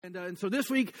And so this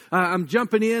week, I'm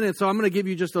jumping in, and so I'm going to give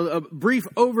you just a brief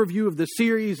overview of the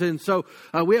series. And so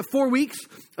we have 4 weeks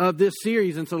of this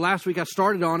series, and so last week I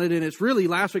started on it, and it's really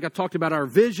last week I talked about our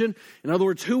vision, in other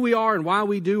words, who we are and why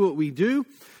we do what we do.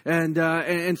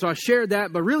 And so I shared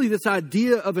that, but really this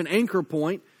idea of an anchor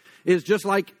point is just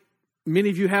like many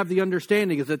of you have the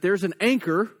understanding, is that there's an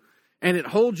anchor, and it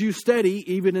holds you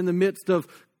steady even in the midst of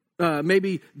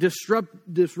maybe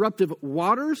disruptive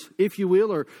waters, if you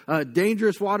will, or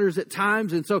dangerous waters at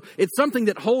times. And so it's something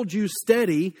that holds you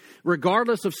steady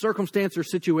regardless of circumstance or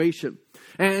situation.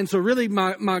 And so really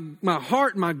my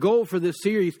heart, my goal for this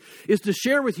series is to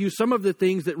share with you some of the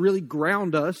things that really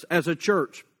ground us as a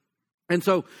church. And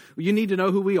so you need to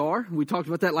know who we are. We talked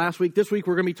about that last week. This week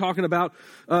we're going to be talking about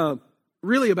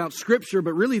really about Scripture,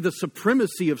 but really the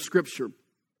supremacy of Scripture.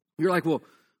 You're like, well,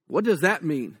 what does that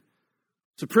mean?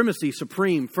 Supremacy,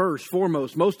 supreme, first,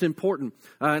 foremost, most important.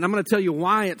 And I'm going to tell you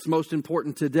why it's most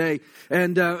important today.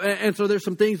 And so there's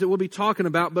some things that we'll be talking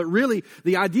about. But really,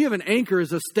 the idea of an anchor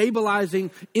is a stabilizing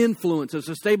influence. It's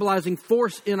a stabilizing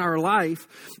force in our life.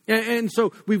 And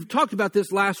so we've talked about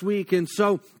this last week. And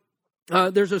so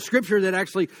there's a scripture that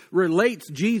actually relates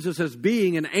Jesus as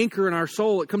being an anchor in our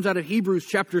soul. It comes out of Hebrews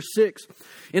chapter 6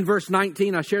 in verse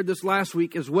 19. I shared this last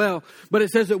week as well. But it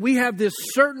says that we have this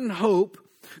certain hope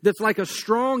that's like a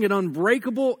strong and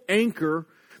unbreakable anchor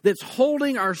that's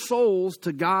holding our souls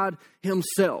to God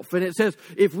Himself. And it says,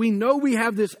 if we know we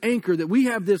have this anchor, that we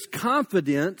have this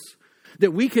confidence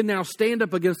that we can now stand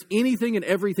up against anything and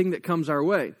everything that comes our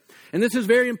way. And this is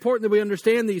very important that we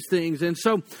understand these things. And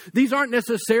so these aren't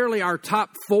necessarily our top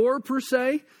 4 per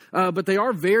se, but they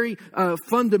are very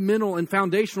fundamental and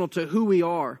foundational to who we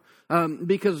are.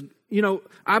 Because you know,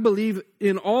 I believe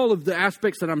in all of the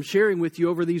aspects that I'm sharing with you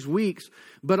over these weeks,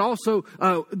 but also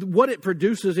what it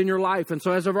produces in your life. And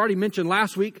so as I've already mentioned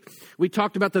last week, we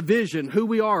talked about the vision, who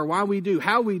we are, why we do,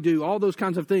 how we do, all those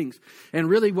kinds of things. And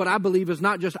really what I believe is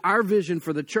not just our vision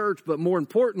for the church, but more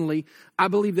importantly, I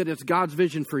believe that it's God's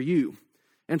vision for you.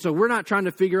 And so we're not trying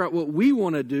to figure out what we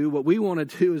want to do. What we want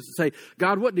to do is to say,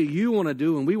 God, what do you want to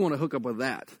do? And we want to hook up with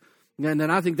that. And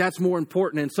then I think that's more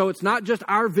important. And so it's not just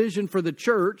our vision for the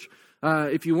church.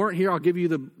 If you weren't here, I'll give you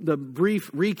the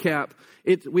brief recap.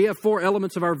 We have 4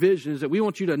 elements of our vision, is that we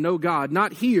want you to know God,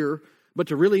 not here, but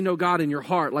to really know God in your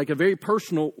heart, like a very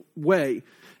personal way.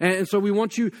 And so we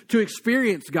want you to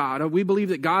experience God. We believe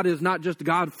that God is not just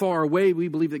God far away. We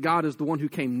believe that God is the one who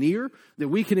came near, that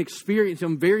we can experience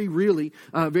Him very really,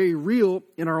 very real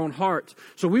in our own hearts.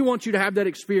 So we want you to have that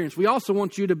experience. We also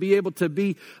want you to be able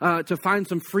to find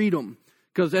some freedom.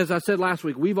 Because as I said last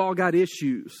week, we've all got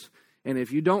issues. And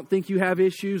if you don't think you have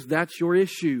issues, that's your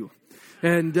issue.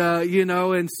 And, but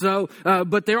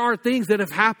there are things that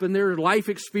have happened. There are life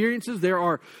experiences. There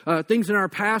are things in our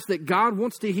past that God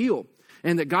wants to heal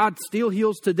and that God still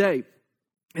heals today.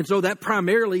 And so that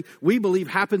primarily, we believe,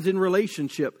 happens in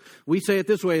relationship. We say it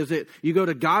this way, is that you go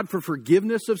to God for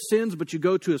forgiveness of sins, but you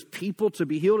go to His people to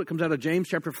be healed. It comes out of James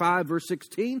chapter 5, verse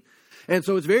 16. And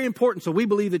so it's very important. So we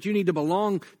believe that you need to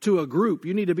belong to a group.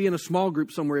 You need to be in a small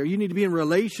group somewhere. You need to be in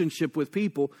relationship with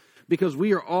people because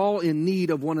we are all in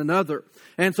need of one another.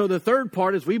 And so the third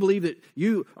part is we believe that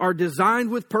you are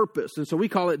designed with purpose. And so we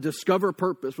call it discover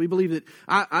purpose. We believe that,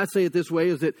 I say it this way,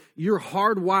 is that you're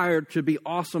hardwired to be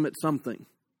awesome at something.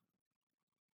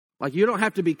 Like you don't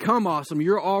have to become awesome.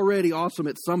 You're already awesome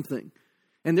at something.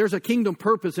 And there's a kingdom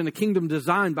purpose and a kingdom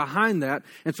design behind that.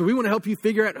 And so we want to help you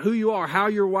figure out who you are, how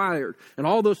you're wired, and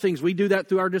all those things. We do that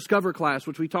through our Discover class,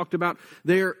 which we talked about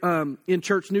there in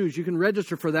Church News. You can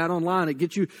register for that online. It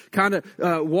gets you kind of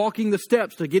walking the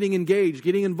steps to getting engaged,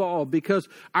 getting involved, because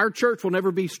our church will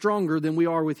never be stronger than we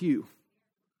are with you.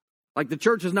 Like the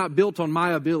church is not built on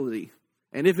my ability.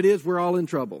 And if it is, we're all in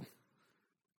trouble.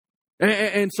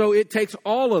 And so it takes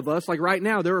all of us, like right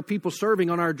now, there are people serving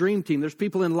on our dream team. There's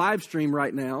people in live stream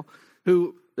right now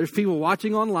there's people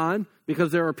watching online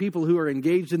because there are people who are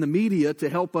engaged in the media to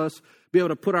help us be able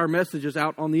to put our messages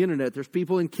out on the internet. There's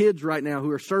people in kids right now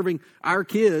who are serving our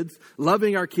kids,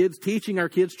 loving our kids, teaching our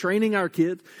kids, training our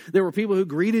kids. There were people who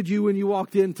greeted you when you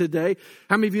walked in today.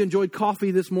 How many of you enjoyed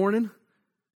coffee this morning?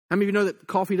 How many of you know that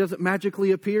coffee doesn't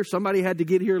magically appear? Somebody had to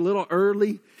get here a little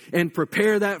early and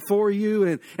prepare that for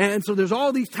you. And so there's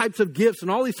all these types of gifts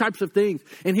and all these types of things.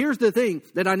 And here's the thing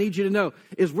that I need you to know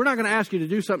is we're not going to ask you to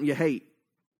do something you hate.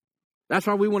 That's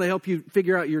why we want to help you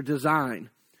figure out your design.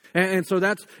 And so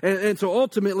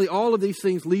ultimately all of these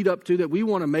things lead up to that we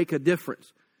want to make a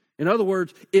difference. In other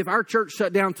words, if our church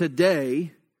shut down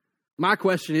today, my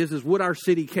question is would our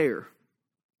city care?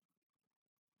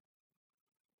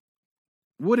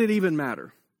 Would it even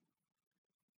matter?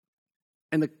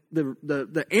 And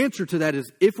the answer to that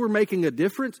is, if we're making a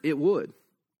difference, it would.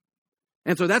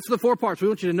 And so that's the 4 parts. We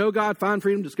want you to know God, find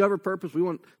freedom, discover purpose. We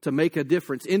want to make a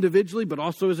difference individually, but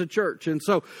also as a church. And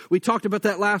so we talked about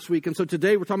that last week. And so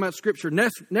today we're talking about Scripture.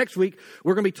 Next week,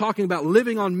 we're going to be talking about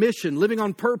living on mission, living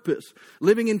on purpose,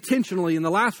 living intentionally. And the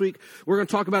last week, we're going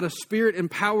to talk about a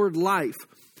Spirit-empowered life.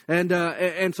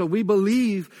 And so we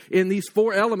believe in these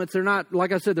 4 elements. They're not,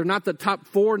 like I said, they're not the top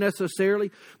 4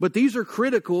 necessarily, but these are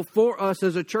critical for us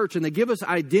as a church, and they give us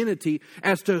identity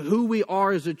as to who we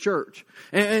are as a church.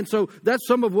 And so that's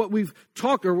some of what we've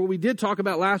talked, or what we did talk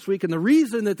about last week. And the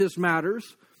reason that this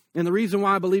matters, and the reason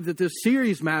why I believe that this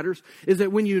series matters, is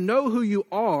that when you know who you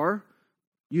are,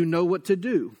 you know what to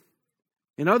do.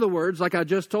 In other words, like I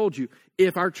just told you,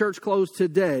 if our church closed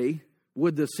today,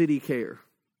 would the city care?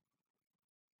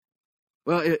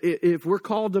 Well, if we're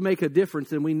called to make a difference,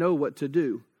 then we know what to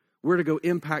do. We're to go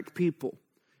impact people.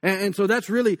 And so that's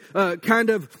really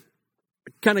kind of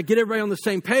get everybody on the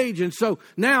same page. And so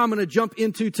now I'm going to jump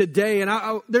into today.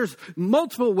 And there's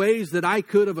multiple ways that I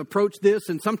could have approached this.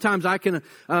 And sometimes I can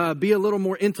be a little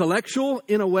more intellectual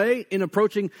in a way in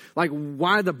approaching like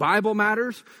why the Bible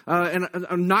matters. And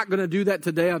I'm not going to do that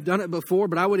today. I've done it before,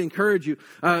 but I would encourage you.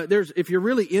 If you're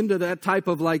really into that type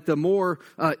of like the more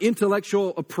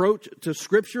intellectual approach to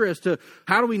Scripture as to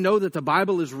how do we know that the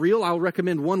Bible is real, I'll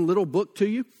recommend one little book to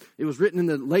you. It was written in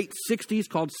the late 60s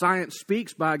called Science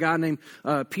Speaks by a guy named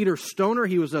Peter Stoner.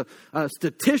 He was a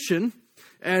statistician,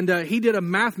 and he did a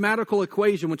mathematical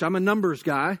equation, which I'm a numbers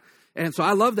guy, and so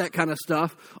I love that kind of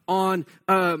stuff, on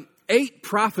 8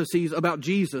 prophecies about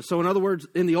Jesus. So in other words,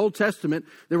 in the Old Testament,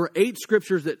 there were 8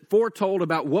 scriptures that foretold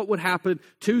about what would happen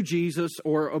to Jesus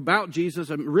or about Jesus,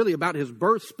 and really about his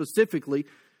birth specifically.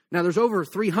 Now there's over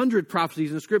 300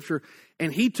 prophecies in Scripture,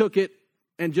 and he took it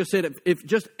and just said, if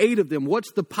just 8 of them,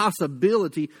 what's the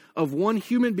possibility of one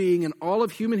human being in all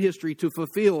of human history to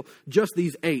fulfill just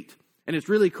these 8? And it's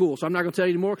really cool. So I'm not going to tell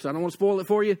you anymore because I don't want to spoil it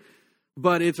for you.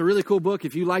 But it's a really cool book.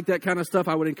 If you like that kind of stuff,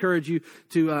 I would encourage you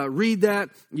to read that.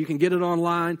 You can get it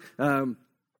online.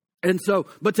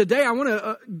 But today I want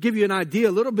to give you an idea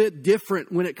a little bit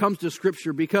different when it comes to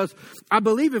Scripture, because I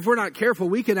believe if we're not careful,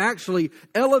 we can actually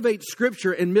elevate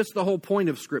Scripture and miss the whole point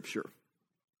of Scripture.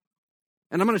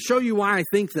 And I'm going to show you why I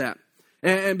think that.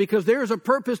 And because there's a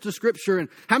purpose to Scripture. And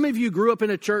how many of you grew up in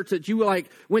a church that you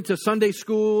went to Sunday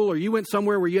school, or you went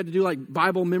somewhere where you had to do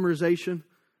Bible memorization?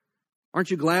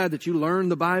 Aren't you glad that you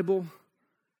learned the Bible?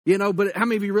 But how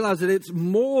many of you realize that it's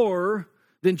more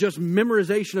than just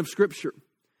memorization of Scripture?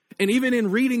 And even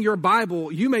in reading your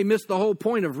Bible, you may miss the whole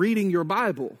point of reading your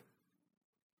Bible.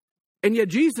 And yet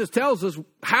Jesus tells us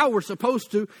how we're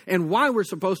supposed to and why we're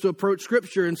supposed to approach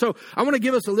Scripture. And so I want to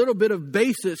give us a little bit of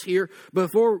basis here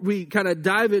before we kind of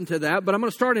dive into that. But I'm going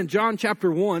to start in John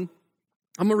chapter 1.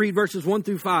 I'm going to read verses 1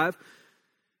 through 5.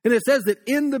 And it says that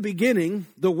in the beginning,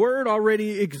 the Word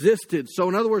already existed. So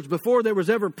in other words, before there was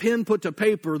ever pen put to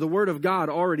paper, the Word of God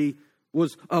already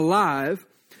was alive.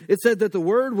 It said that the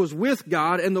Word was with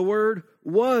God, and the Word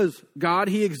was God.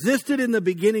 He existed in the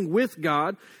beginning with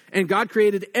God, and God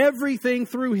created everything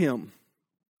through Him.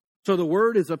 So the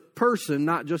Word is a person,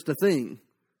 not just a thing.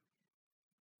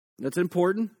 That's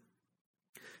important.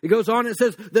 It goes on, it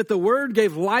says that the Word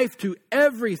gave life to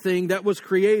everything that was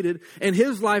created, and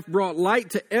His life brought light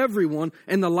to everyone,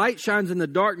 and the light shines in the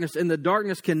darkness, and the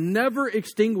darkness can never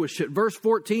extinguish it. Verse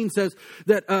 14 says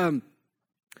that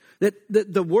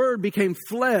the Word became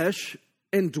flesh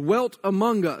and dwelt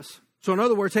among us. So in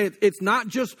other words, hey, it's not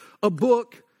just a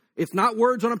book. It's not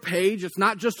words on a page. It's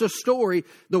not just a story.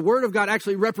 The Word of God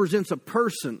actually represents a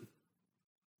person.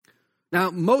 Now,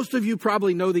 most of you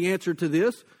probably know the answer to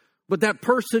this, but that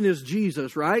person is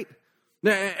Jesus, right?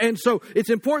 And so it's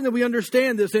important that we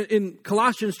understand this. In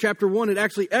Colossians chapter 1, it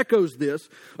actually echoes this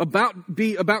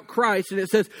about Christ. And it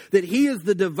says that He is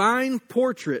the divine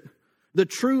portrait, the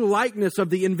true likeness of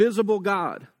the invisible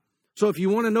God. So if you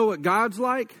want to know what God's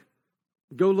like,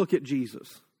 go look at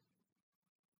Jesus.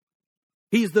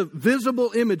 He's the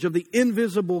visible image of the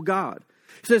invisible God.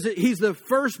 It says that He's the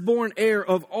firstborn heir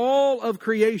of all of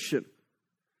creation.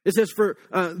 It says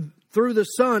through the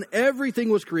Son, everything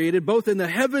was created, both in the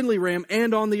heavenly realm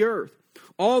and on the earth.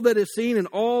 All that is seen and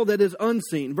all that is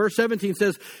unseen. Verse 17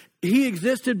 says, He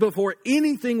existed before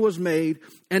anything was made,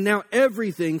 and now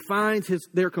everything finds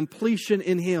their completion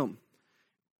in Him.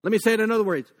 Let me say it in other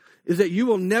words, is that you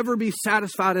will never be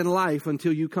satisfied in life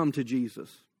until you come to Jesus.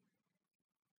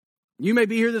 You may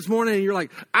be here this morning and you're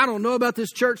like, I don't know about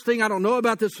this church thing. I don't know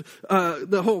about this,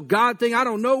 the whole God thing. I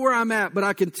don't know where I'm at, but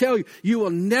I can tell you, you will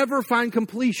never find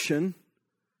completion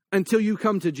until you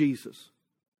come to Jesus.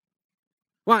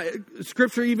 Why?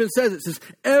 Scripture even says, it says,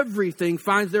 everything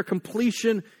finds their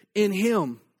completion in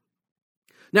Him.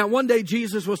 Now, one day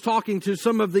Jesus was talking to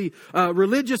some of the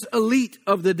religious elite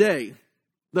of the day,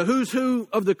 the who's who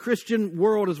of the Christian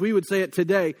world, as we would say it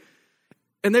today.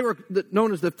 And they were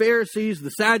known as the Pharisees, the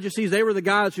Sadducees. They were the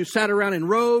guys who sat around in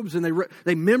robes and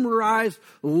they memorized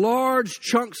large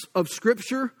chunks of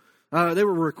Scripture. They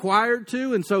were required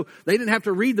to, and so they didn't have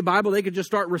to read the Bible. They could just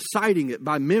start reciting it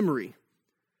by memory.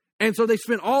 And so they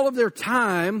spent all of their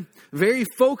time very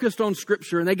focused on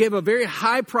Scripture, and they gave a very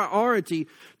high priority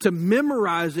to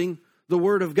memorizing the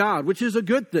Word of God, which is a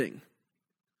good thing.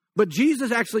 But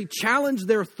Jesus actually challenged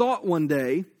their thought one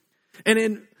day, and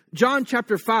in John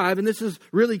chapter 5, and this is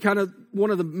really kind of one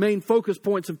of the main focus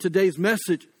points of today's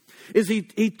message, is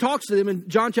he talks to them in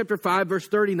John chapter 5, verse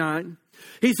 39.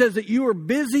 He says that you are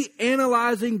busy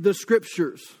analyzing the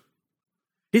Scriptures.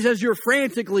 He says you're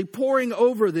frantically poring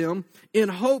over them in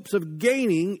hopes of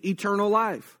gaining eternal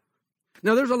life.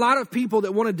 Now, there's a lot of people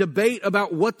that want to debate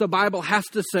about what the Bible has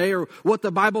to say or what the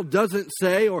Bible doesn't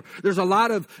say, or there's a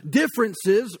lot of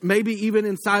differences, maybe even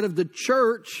inside of the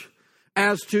church,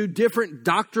 as to different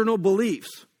doctrinal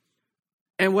beliefs.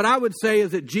 And what I would say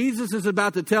is that Jesus is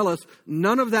about to tell us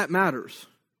none of that matters.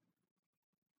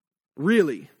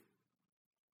 Really.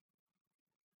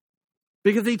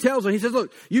 Because he tells them, he says,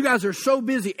 look, you guys are so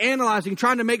busy analyzing,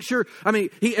 trying to make sure. I mean,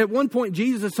 at one point,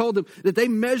 Jesus told them that they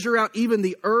measure out even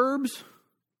the herbs.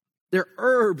 Their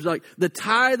herbs, like the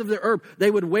tithe of the herb,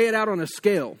 they would weigh it out on a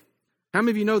scale. How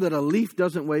many of you know that a leaf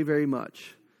doesn't weigh very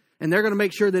much? And they're going to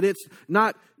make sure that it's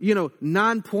not,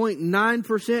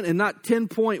 9.9% and not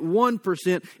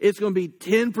 10.1%. It's going to be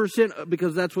 10%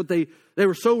 because that's what they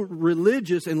were so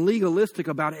religious and legalistic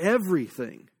about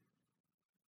everything.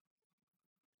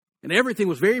 And everything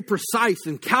was very precise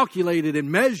and calculated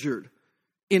and measured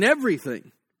in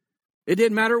everything. It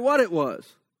didn't matter what it was.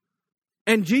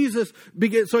 And Jesus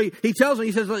begins, so he tells them,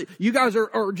 he says, you guys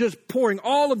are just pouring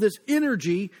all of this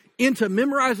energy into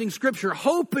memorizing Scripture,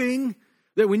 hoping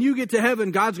that when you get to heaven,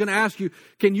 God's going to ask you,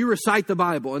 can you recite the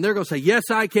Bible? And they're going to say, yes,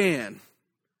 I can.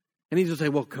 And he's going to say,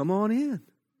 well, come on in.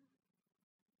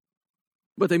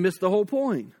 But they missed the whole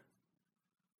point.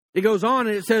 It goes on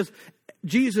and it says,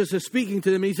 Jesus is speaking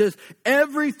to them. He says,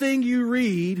 everything you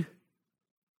read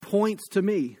points to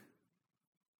me.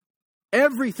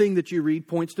 Everything that you read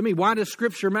points to me. Why does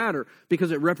Scripture matter?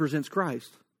 Because it represents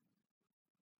Christ.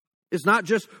 It's not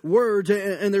just words,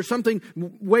 and there's something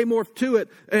way more to it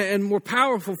and more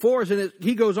powerful for us. And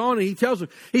he goes on and he tells them,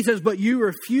 he says, but you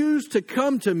refuse to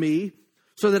come to me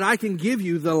so that I can give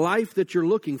you the life that you're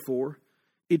looking for,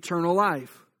 eternal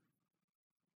life.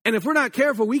 And if we're not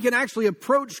careful, we can actually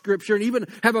approach Scripture and even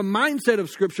have a mindset of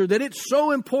Scripture that it's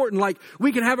so important. Like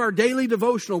we can have our daily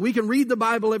devotional. We can read the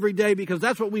Bible every day because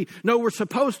that's what we know we're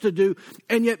supposed to do,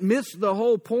 and yet miss the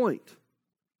whole point.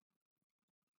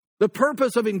 The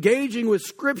purpose of engaging with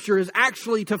Scripture is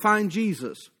actually to find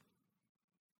Jesus.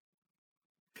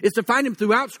 It's to find Him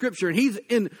throughout Scripture, and He's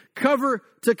in cover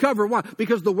to cover. Why?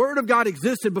 Because the Word of God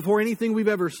existed before anything we've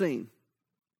ever seen,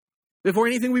 before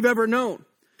anything we've ever known.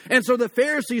 And so the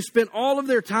Pharisees spent all of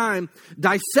their time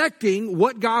dissecting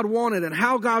what God wanted and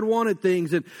how God wanted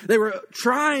things. And they were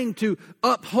trying to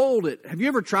uphold it. Have you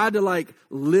ever tried to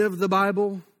live the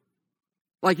Bible?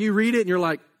 Like you read it and you're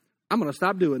like, I'm going to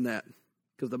stop doing that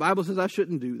because the Bible says I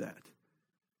shouldn't do that.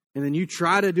 And then you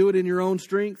try to do it in your own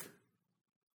strength.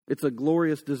 It's a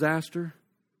glorious disaster,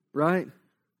 right?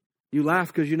 You laugh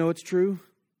because you know it's true.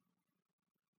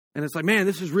 And it's like, man,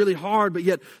 this is really hard, but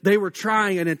yet they were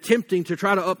trying and attempting to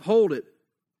try to uphold it.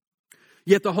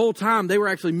 Yet the whole time they were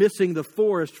actually missing the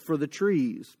forest for the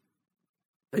trees.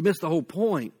 They missed the whole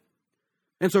point.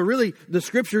 And so really the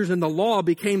Scriptures and the law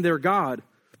became their God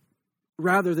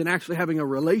rather than actually having a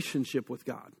relationship with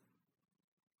God.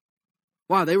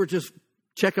 Wow, they were just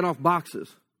checking off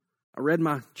boxes. I read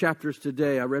my chapters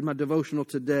today. I read my devotional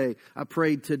today. I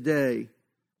prayed today.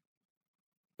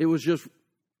 It was just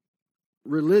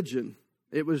religion.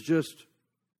 It was just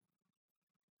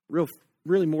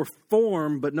really more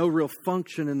form, but no real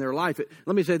function in their life.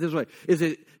 Let me say it this way: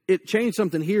 it changed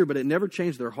something here, but it never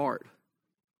changed their heart.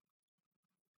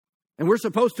 And we're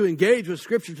supposed to engage with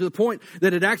Scripture to the point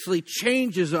that it actually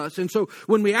changes us. And so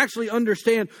when we actually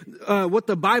understand what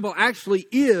the Bible actually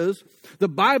is, the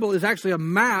Bible is actually a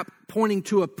map pointing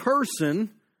to a person,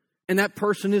 and that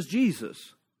person is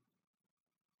Jesus.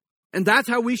 And that's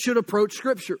how we should approach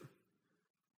Scripture.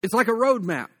 It's like a road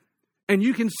map. And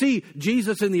you can see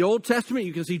Jesus in the Old Testament.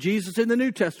 You can see Jesus in the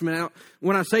New Testament. Now,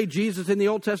 when I say Jesus in the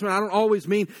Old Testament, I don't always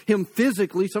mean Him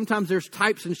physically. Sometimes there's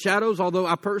types and shadows, although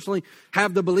I personally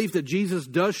have the belief that Jesus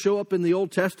does show up in the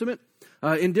Old Testament.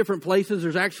 in different places.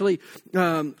 There's actually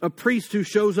a priest who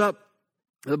shows up.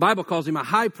 The Bible calls him a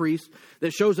high priest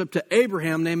that shows up to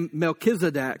Abraham named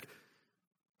Melchizedek.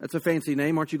 That's a fancy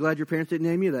name. Aren't you glad your parents didn't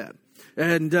name you that?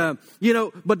 And,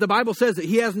 but the Bible says that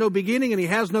he has no beginning and he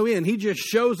has no end. He just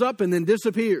shows up and then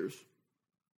disappears.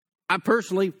 I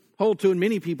personally hold to, and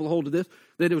many people hold to this,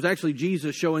 that it was actually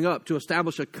Jesus showing up to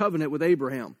establish a covenant with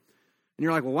Abraham. And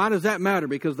you're like, well, why does that matter?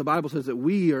 Because the Bible says that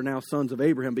we are now sons of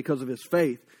Abraham because of his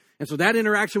faith. And so that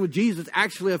interaction with Jesus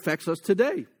actually affects us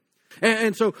today.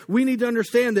 And so we need to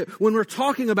understand that when we're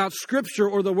talking about Scripture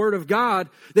or the Word of God,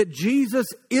 that Jesus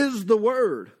is the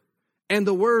Word and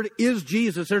the Word is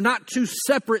Jesus. They're not two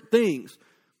separate things.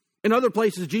 In other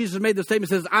places, Jesus made the statement,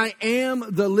 says, I am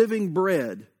the living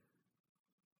bread.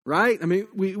 Right? I mean,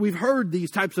 we've heard these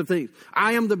types of things.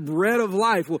 I am the bread of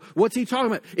life. Well, what's he talking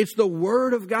about? It's the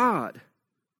Word of God.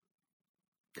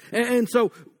 And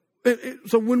so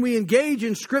when we engage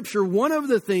in Scripture, one of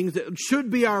the things that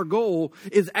should be our goal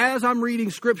is, as I'm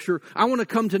reading Scripture, I want to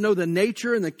come to know the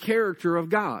nature and the character of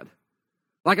God.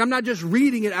 Like, I'm not just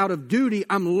reading it out of duty.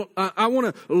 I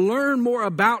want to learn more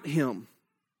about Him.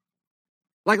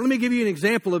 Like, let me give you an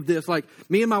example of this. Like,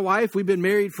 me and my wife, we've been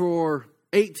married for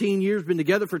 18 years, been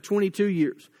together for 22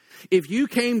 years. If you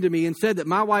came to me and said that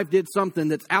my wife did something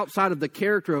that's outside of the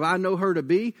character of I know her to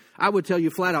be, I would tell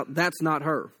you flat out, that's not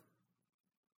her.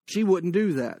 She wouldn't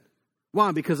do that.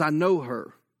 Why? Because I know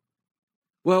her.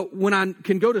 Well, when I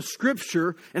can go to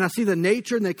Scripture and I see the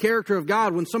nature and the character of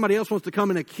God, when somebody else wants to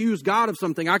come and accuse God of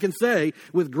something, I can say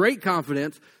with great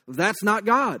confidence, that's not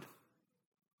God.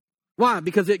 Why?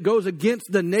 Because it goes against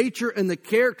the nature and the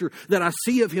character that I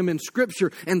see of Him in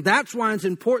Scripture. And that's why it's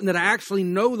important that I actually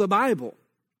know the Bible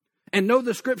and know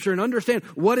the Scripture and understand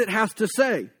what it has to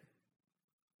say.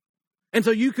 And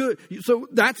so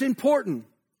that's important.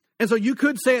 And so you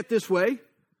could say it this way,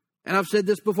 and I've said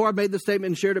this before, I've made this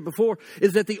statement and shared it before,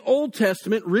 is that the Old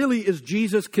Testament really is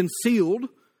Jesus concealed.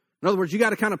 In other words, you got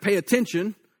to kind of pay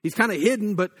attention. He's kind of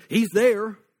hidden, but He's there.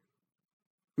 I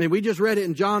mean, we just read it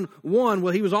in John 1.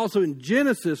 Well, He was also in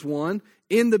Genesis 1.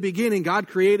 In the beginning, God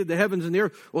created the heavens and the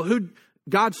earth. Well,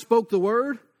 God spoke the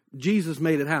word? Jesus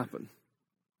made it happen.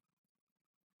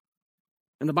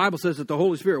 And the Bible says that the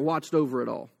Holy Spirit watched over it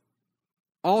all.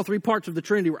 All three parts of the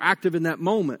Trinity were active in that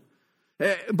moment.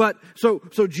 But so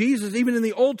Jesus, even in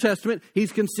the Old Testament,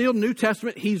 He's concealed. New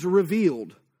Testament, He's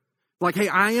revealed. Like, hey,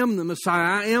 I am the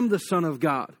Messiah. I am the Son of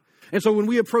God. And so when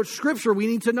we approach Scripture, we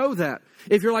need to know that.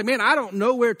 If you're like, man, I don't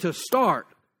know where to start.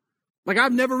 Like,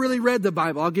 I've never really read the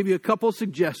Bible. I'll give you a couple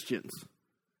suggestions.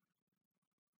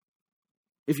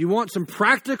 If you want some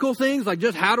practical things, like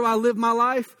just how do I live my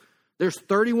life? There's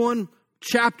 31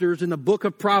 chapters in the book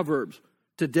of Proverbs.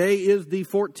 Today is the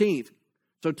 14th.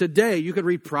 So today you could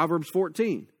read Proverbs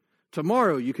 14.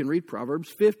 Tomorrow you can read Proverbs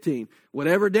 15.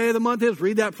 Whatever day of the month is,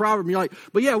 read that proverb. And you're like,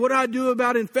 but yeah, what do I do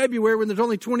about in February when there's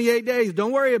only 28 days?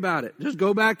 Don't worry about it. Just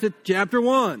go back to chapter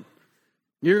 1.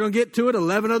 You're going to get to it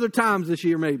 11 other times this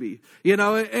year maybe.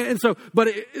 So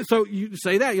you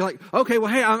say that. You're like, okay,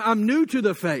 well, hey, I'm new to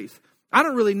the faith. I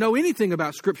don't really know anything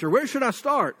about Scripture. Where should I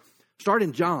start? Start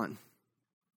in John.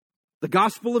 The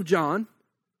Gospel of John.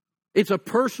 It's a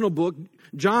personal book.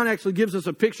 John actually gives us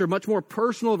a picture much more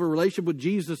personal of a relationship with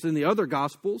Jesus than the other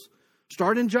Gospels.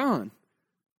 Start in John.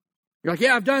 You're like,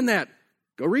 yeah, I've done that.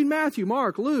 Go read Matthew,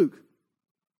 Mark, Luke.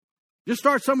 Just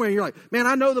start somewhere and you're like, man,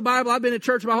 I know the Bible. I've been in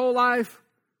church my whole life.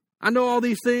 I know all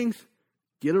these things.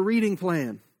 Get a reading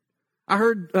plan. I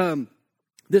heard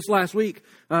this last week,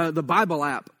 the Bible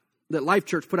app that Life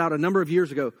Church put out a number of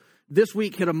years ago. This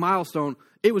week hit a milestone.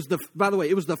 It was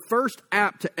the first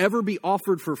app to ever be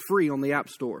offered for free on the App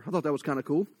Store. I thought that was kind of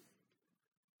cool.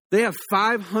 They have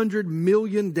 500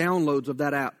 million downloads of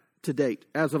that app to date,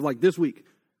 as of like this week.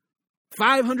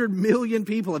 500 million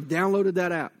people have downloaded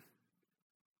that app.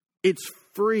 It's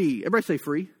free. Everybody say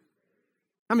free.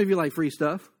 How many of you like free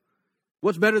stuff?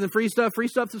 What's better than free stuff? Free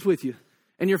stuff that's with you.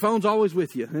 And your phone's always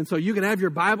with you. And so you can have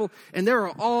your Bible, and there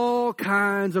are all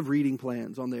kinds of reading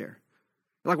plans on there.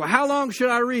 Like, well, how long should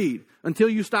I read? Until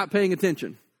you stop paying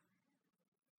attention.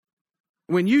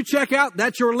 When you check out,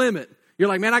 that's your limit. You're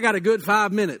like, man, I got a good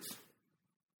 5 minutes.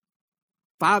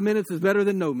 5 minutes is better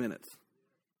than no minutes.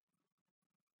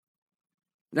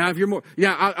 Now, if you're more,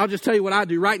 I'll just tell you what I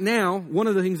do. Right now, one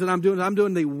of the things that I'm doing is I'm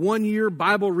doing the 1-year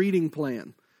Bible reading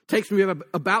plan. It takes me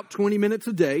about 20 minutes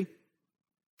a day.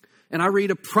 And I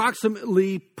read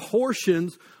approximately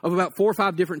portions of about 4 or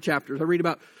 5 different chapters. I read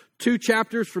about 2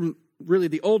 chapters from really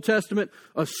the Old Testament,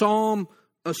 a psalm,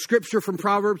 a scripture from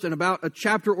Proverbs, and about a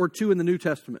chapter or 2 in the New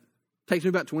Testament. It takes me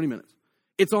about 20 minutes.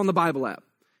 It's on the Bible app.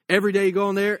 Every day you go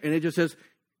on there and it just says,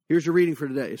 here's your reading for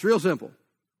today. It's real simple.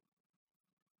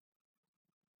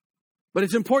 But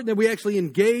it's important that we actually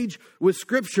engage with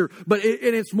Scripture. And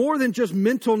it's more than just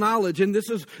mental knowledge. And this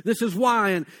is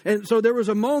why. And so there was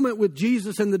a moment with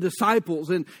Jesus and the disciples.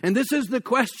 And this is the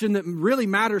question that really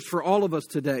matters for all of us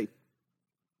today.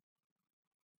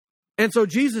 And so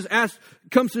Jesus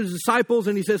comes to his disciples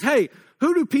and he says, hey,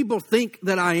 who do people think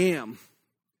that I am?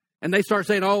 And they start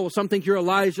saying, oh, some think you're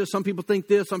Elijah. Some people think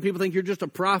this. Some people think you're just a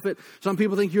prophet. Some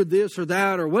people think you're this or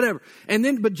that or whatever.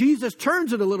 But Jesus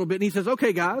turns it a little bit and he says,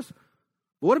 okay, guys,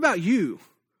 what about you?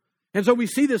 And so we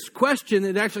see this question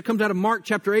that actually comes out of Mark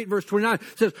chapter 8, verse 29. It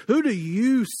says, who do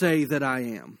you say that I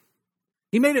am?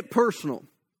 He made it personal.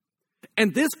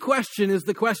 And this question is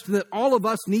the question that all of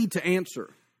us need to answer.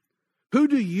 Who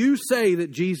do you say that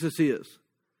Jesus is?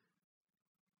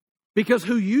 Because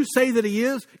who you say that he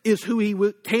is who he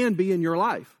can be in your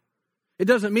life. It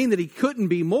doesn't mean that he couldn't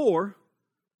be more,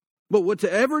 but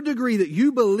whatever degree that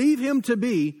you believe him to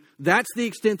be, that's the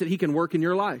extent that he can work in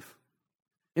your life.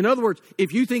 In other words,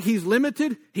 if you think he's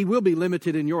limited, he will be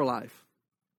limited in your life.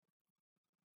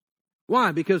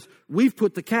 Why? Because we've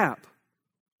put the cap.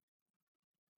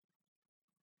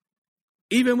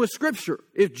 Even with Scripture,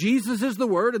 if Jesus is the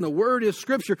Word and the Word is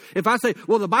Scripture, if I say,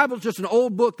 well, the Bible's just an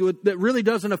old book that really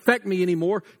doesn't affect me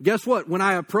anymore, guess what? When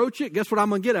I approach it, guess what I'm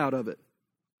going to get out of it?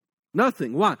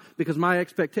 Nothing. Why? Because my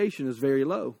expectation is very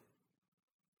low.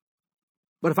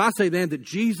 But if I say then that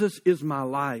Jesus is my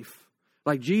life,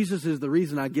 like Jesus is the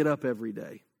reason I get up every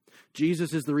day.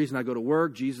 Jesus is the reason I go to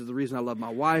work. Jesus is the reason I love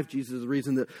my wife. Jesus is the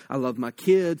reason that I love my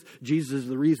kids. Jesus is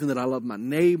the reason that I love my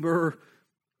neighbor.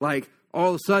 Like,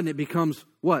 all of a sudden it becomes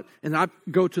what? And I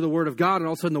go to the Word of God and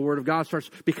all of a sudden the Word of God starts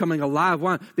becoming alive.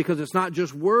 Why? Because it's not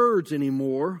just words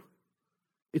anymore.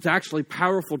 It's actually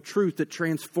powerful truth that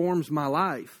transforms my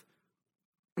life.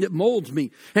 It molds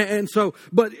me. And so,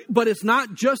 but it's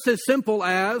not just as simple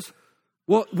as,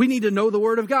 well, we need to know the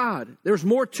Word of God. There's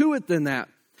more to it than that.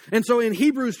 And so in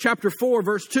Hebrews chapter 4,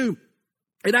 verse 2,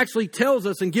 it actually tells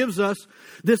us and gives us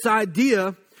this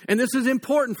idea. And this is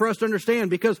important for us to understand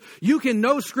because you can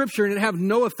know Scripture and it have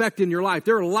no effect in your life.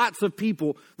 There are lots of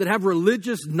people that have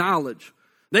religious knowledge.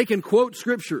 They can quote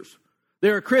Scriptures.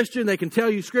 They're a Christian. They can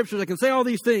tell you Scriptures. They can say all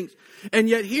these things. And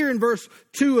yet here in verse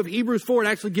 2 of Hebrews 4, it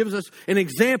actually gives us an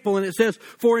example. And it says,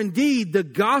 for indeed the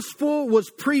gospel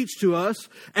was preached to us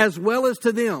as well as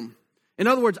to them. In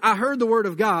other words, I heard the Word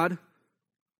of God,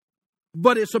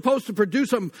 but it's supposed to produce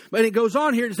something. And it goes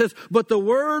on here. It says, but the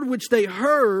word which they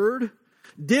heard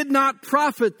did not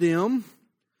profit them,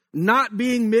 not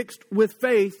being mixed with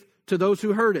faith to those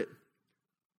who heard it.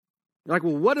 You're like,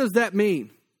 well, what does that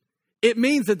mean? It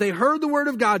means that they heard the Word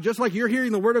of God just like you're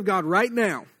hearing the Word of God right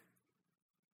now.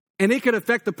 And it could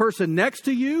affect the person next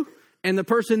to you and the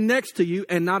person next to you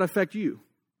and not affect you.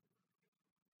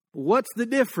 What's the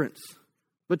difference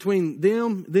between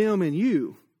them, and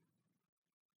you?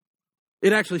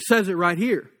 It actually says it right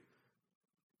here.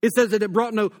 It says that it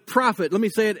brought no profit. Let me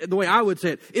say it the way I would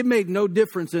say it. It made no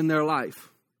difference in their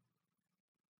life.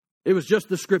 It was just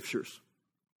the Scriptures.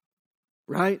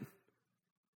 Right?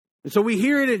 And so we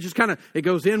hear it, it just kind of, it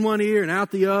goes in one ear and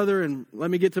out the other, and let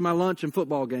me get to my lunch and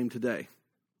football game today.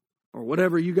 Or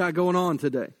whatever you got going on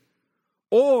today.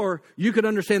 Or you could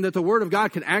understand that the Word of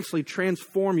God can actually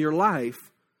transform your life,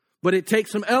 but it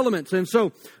takes some elements. And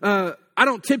so I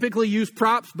don't typically use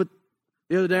props, but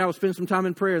the other day I was spending some time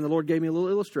in prayer and the Lord gave me a little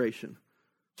illustration.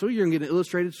 So you're going to get an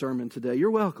illustrated sermon today. You're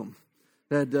welcome.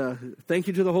 Thank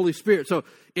you to the Holy Spirit. So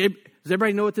does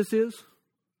everybody know what this is?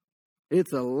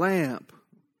 It's a lamp.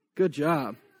 Good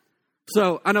job.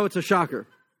 So I know it's a shocker.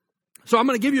 So I'm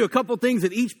going to give you a couple things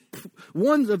that each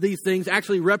one of these things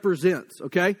actually represents,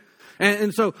 okay?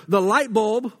 And so the light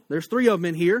bulb, there's 3 of them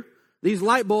in here. These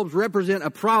light bulbs represent a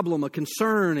problem, a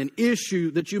concern, an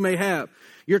issue that you may have.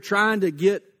 You're trying to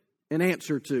get an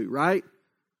answer to, right?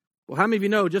 Well, how many of you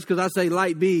know just because I say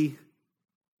light B,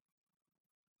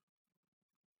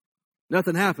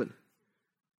 nothing happened,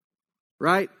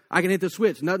 right? I can hit the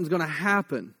switch. Nothing's going to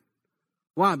happen.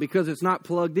 Why? Because it's not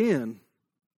plugged in,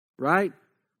 right?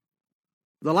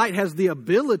 The light has the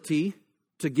ability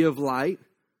to give light,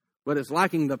 but it's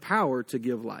lacking the power to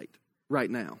give light right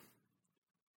now.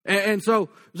 And so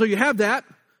you have that.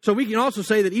 So we can also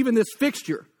say that even this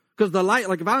fixture, because the light,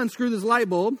 like if I unscrew this light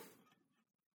bulb,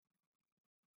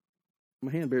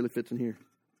 my hand barely fits in here.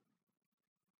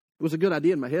 It was a good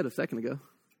idea in my head a second ago.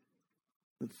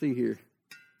 Let's see here.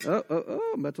 Oh,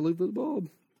 I'm about to lose the bulb.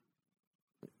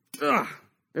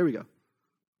 There we go.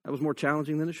 That was more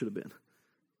challenging than it should have been.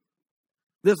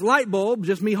 This light bulb,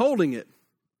 just me holding it,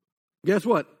 guess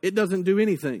what? It doesn't do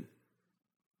anything.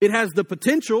 It has the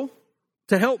potential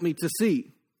to help me to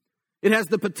see. It has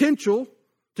the potential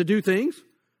to do things,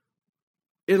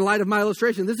 in light of my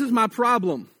illustration. This is my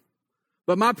problem.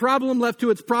 But my problem left to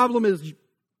its problem is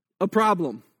a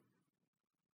problem.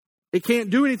 It can't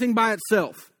do anything by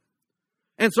itself.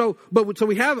 And so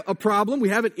we have a problem, we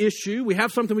have an issue, we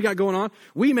have something we got going on.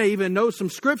 We may even know some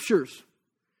scriptures.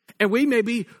 And we may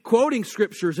be quoting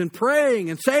scriptures and praying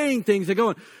and saying things and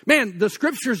going, man, the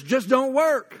scriptures just don't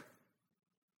work.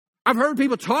 I've heard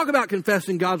people talk about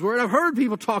confessing God's word. I've heard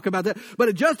people talk about that, but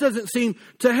it just doesn't seem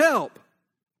to help.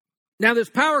 Now, this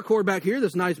power cord back here,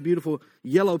 this nice, beautiful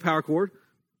yellow power cord,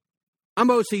 I'm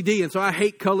OCD, and so I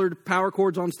hate colored power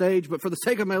cords on stage, but for the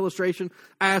sake of my illustration,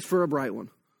 I asked for a bright one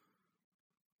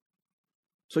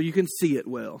so you can see it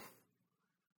well.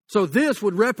 So this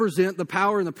would represent the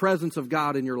power and the presence of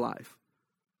God in your life.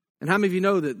 And how many of you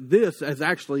know that this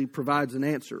actually provides an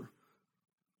answer?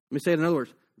 Let me say it in other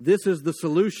words. This is the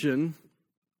solution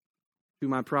to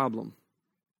my problem.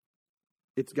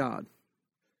 It's God.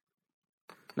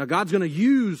 Now, God's going to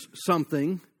use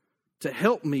something to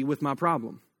help me with my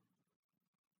problem.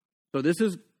 So this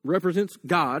represents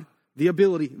God, the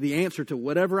ability, the answer to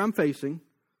whatever I'm facing.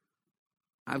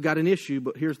 I've got an issue,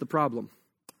 but here's the problem.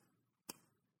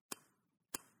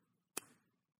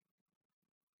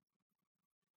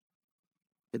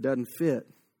 It doesn't fit.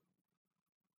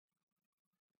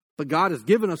 But God has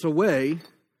given us a way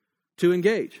to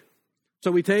engage.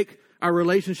 So we take our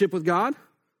relationship with God,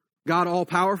 God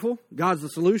all-powerful, God's the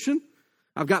solution.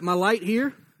 I've got my light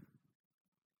here.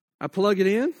 I plug it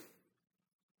in.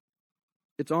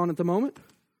 It's on at the moment.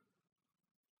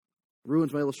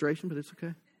 Ruins my illustration, but it's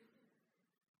okay.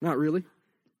 Not really.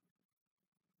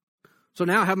 So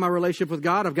now I have my relationship with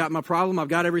God. I've got my problem. I've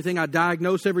got everything. I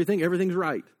diagnose everything. Everything's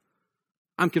right.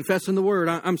 I'm confessing the word.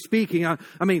 I'm speaking. I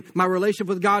mean, my relationship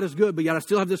with God is good, but yet I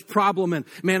still have this problem. And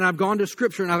man, I've gone to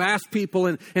Scripture and I've asked people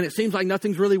and it seems like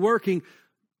nothing's really working.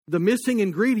 The missing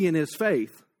ingredient is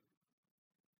faith.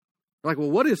 Like, well,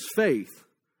 what is faith?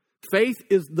 Faith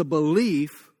is the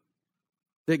belief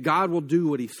that God will do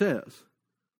what He says.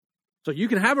 So you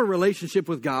can have a relationship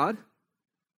with God.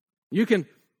 You can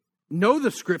know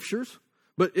the Scriptures,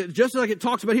 but just like it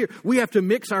talks about here, we have to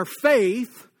mix our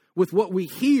faith with what we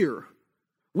hear.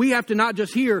 We have to not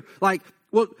just hear like,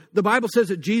 well, the Bible says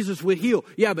that Jesus will heal.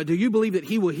 Yeah, but do you believe that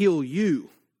He will heal you?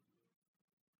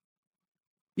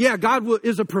 Yeah, God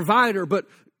is a provider, but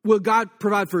will God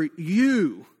provide for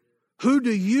you? Who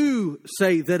do you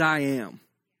say that I am?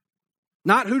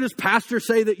 Not who does pastor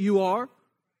say that you are?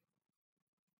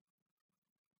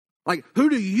 Like, who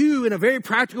do you in a very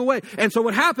practical way? And so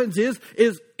what happens is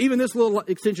even this little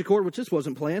extension cord, which this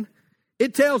wasn't planned,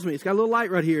 it tells me, it's got a little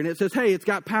light right here, and it says, hey, it's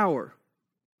got power.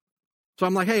 So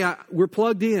I'm like, hey, we're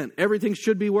plugged in. Everything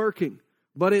should be working,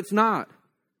 but it's not.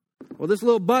 Well, this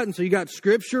little button, so you got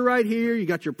Scripture right here, you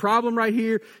got your problem right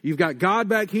here, you've got God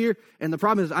back here, and the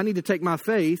problem is I need to take my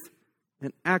faith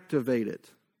and activate it.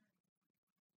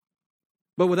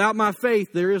 But without my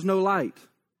faith, there is no light.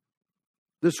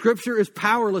 The Scripture is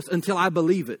powerless until I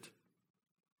believe it.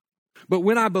 But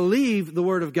when I believe the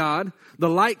Word of God, the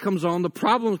light comes on, the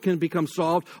problem can become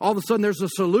solved. All of a sudden there's a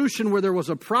solution where there was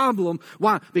a problem.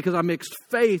 Why? Because I mixed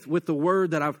faith with the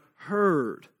Word that I've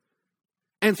heard.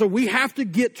 And so we have to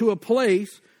get to a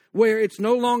place where it's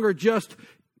no longer just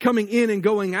coming in and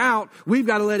going out. We've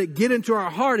got to let it get into our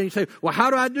heart. And you say, well, how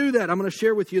do I do that? I'm going to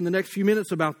share with you in the next few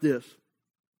minutes about this.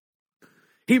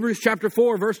 Hebrews chapter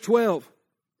 4, verse 12.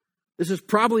 This is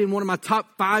probably in one of my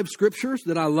top 5 scriptures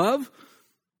that I love.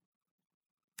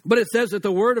 But it says that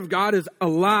the Word of God is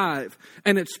alive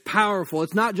and it's powerful.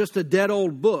 It's not just a dead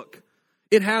old book.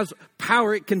 It has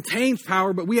power. It contains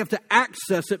power, but we have to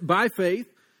access it by faith.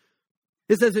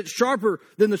 It says it's sharper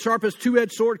than the sharpest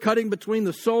two-edged sword, cutting between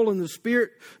the soul and the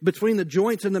spirit, between the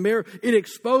joints and the marrow. It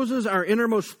exposes our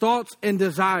innermost thoughts and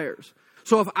desires.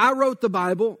 So if I wrote the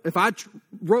Bible, if I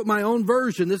wrote my own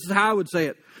version, this is how I would say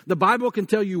it. The Bible can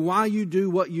tell you why you do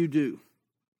what you do.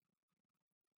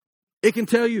 It can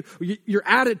tell you your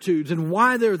attitudes and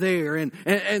why they're there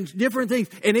and different things.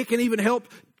 And it can even help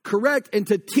correct and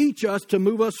to teach us to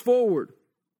move us forward.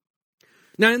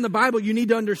 Now, in the Bible, you need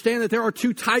to understand that there are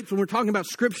 2 types when we're talking about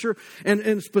Scripture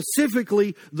and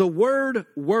specifically the word,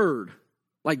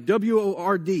 like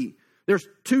W-O-R-D. There's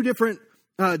 2 different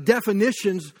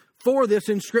definitions for this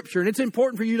in Scripture. And it's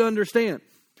important for you to understand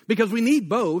because we need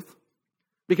both,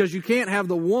 because you can't have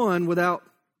the one without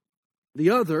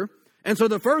the other. And so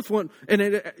the first one,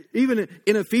 and even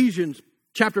in Ephesians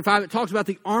chapter 5, it talks about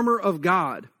the armor of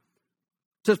God.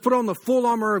 It says put on the full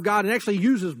armor of God, and actually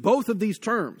uses both of these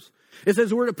terms. It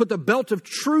says we're to put the belt of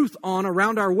truth on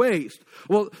around our waist.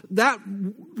 Well, that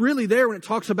really there, when it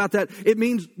talks about that, it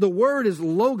means the word is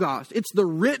logos. It's the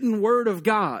written word of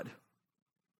God.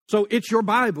 So it's your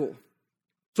Bible.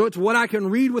 So it's what I can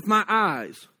read with my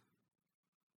eyes.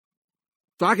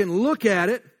 So I can look at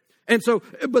it. And so,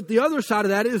 but the other side of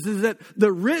that is that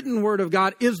the written Word of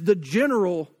God is the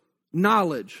general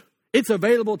knowledge. It's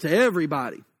available to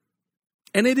everybody.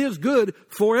 And it is good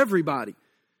for everybody.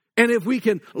 And if we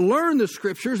can learn the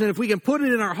Scriptures and if we can put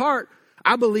it in our heart,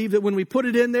 I believe that when we put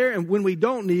it in there and when we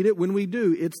don't need it, when we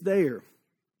do, it's there.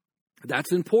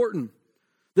 That's important.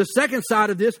 The second side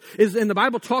of this is, and the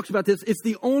Bible talks about this, it's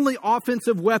the only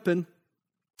offensive weapon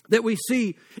that we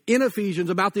see in Ephesians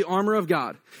about the armor of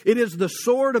God. It is the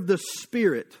sword of the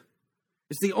Spirit.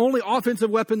 It's the only offensive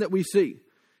weapon that we see.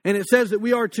 And it says that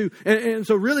we are to, and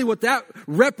so really what that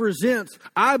represents,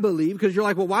 I believe, because you're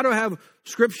like, well, why do I have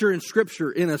Scripture and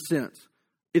Scripture in a sense?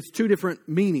 It's two different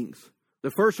meanings.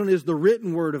 The first one is the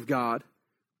written Word of God.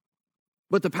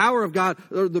 But the power of God,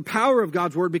 or the power of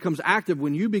God's Word becomes active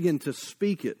when you begin to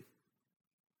speak it.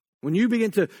 When you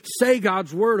begin to say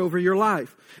God's Word over your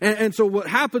life. And so what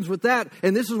happens with that,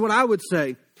 and this is what I would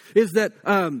say, is that,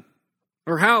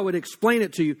 or how I would explain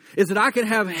it to you, is that I can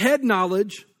have head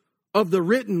knowledge of the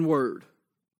written Word.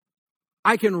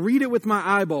 I can read it with my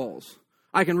eyeballs.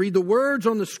 I can read the words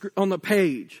on the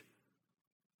page.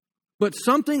 But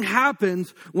something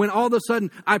happens when all of a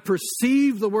sudden I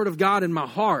perceive the Word of God in my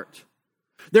heart.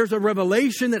 There's a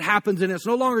revelation that happens, and it's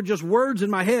no longer just words in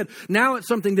my head. Now it's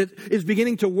something that is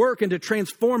beginning to work and to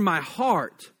transform my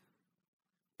heart.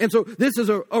 And so this is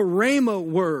a rhema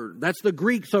word. That's the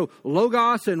Greek. So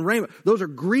logos and rhema, those are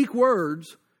Greek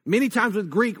words. Many times with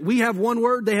Greek, we have one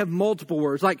word, they have multiple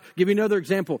words. Like, give you another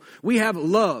example. We have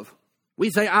love.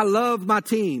 We say, I love my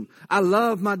team. I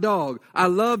love my dog. I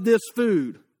love this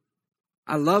food.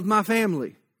 I love my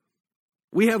family.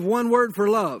 We have one word for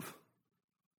love.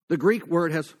 The Greek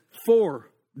word has 4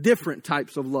 different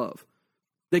types of love.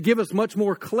 They give us much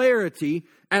more clarity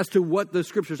as to what the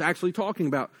Scripture is actually talking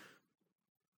about.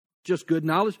 Just good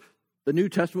knowledge. The New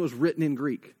Testament was written in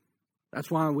Greek. That's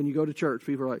why when you go to church,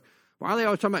 people are like, why are they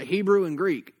always talking about Hebrew and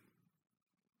Greek?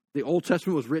 The Old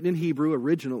Testament was written in Hebrew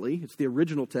originally. It's the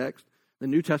original text. The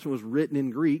New Testament was written in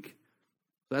Greek.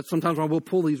 So that's sometimes why we'll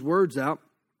pull these words out.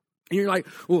 And you're like,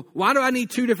 well, why do I need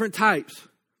 2 different types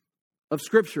of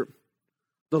Scripture?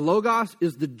 The Logos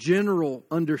is the general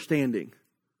understanding.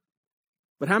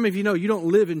 But how many of you know you don't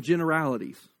live in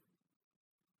generalities?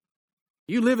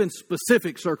 You live in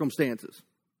specific circumstances.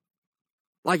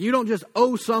 Like you don't just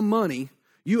owe some money.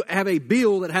 You have a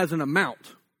bill that has an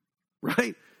amount,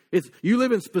 right? You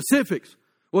live in specifics.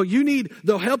 Well, you need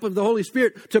the help of the Holy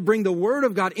Spirit to bring the Word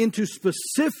of God into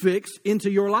specifics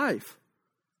into your life.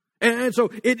 And so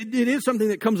it is something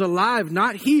that comes alive,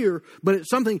 not here, but it's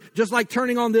something just like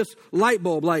turning on this light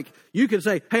bulb. Like you can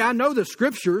say, hey, I know the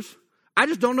Scriptures. I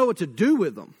just don't know what to do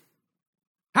with them.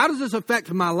 How does this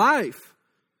affect my life?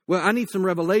 Well, I need some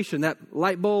revelation, that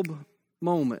light bulb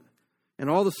moment. And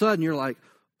all of a sudden you're like,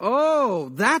 oh,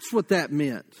 that's what that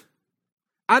meant.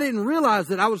 I didn't realize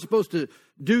that I was supposed to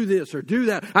do this or do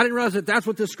that. I didn't realize that that's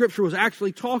what this Scripture was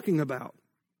actually talking about.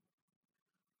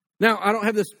 Now, I don't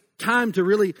have this time to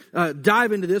really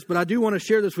dive into this, but I do want to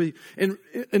share this with you.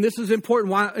 And this is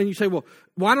important. Why? And you say, well,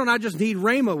 why don't I just need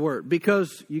Rhema word?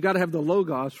 Because you got to have the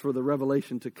Logos for the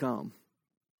revelation to come.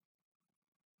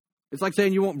 It's like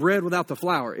saying you want bread without the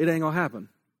flour. It ain't going to happen.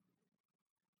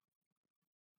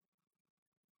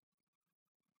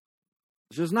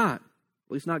 It's just not.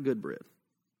 At least not good bread.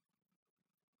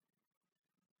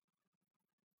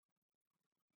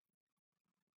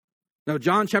 Now,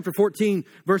 John chapter 14,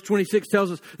 verse 26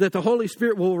 tells us that the Holy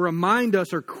Spirit will remind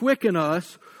us or quicken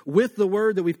us with the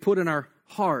word that we've put in our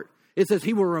heart. It says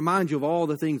He will remind you of all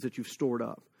the things that you've stored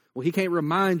up. Well, He can't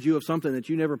remind you of something that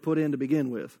you never put in to begin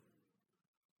with.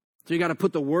 So you got to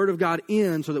put the Word of God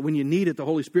in so that when you need it, the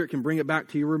Holy Spirit can bring it back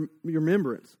to your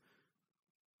remembrance.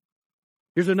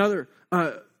 Here's another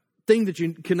thing that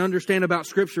you can understand about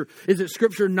Scripture is that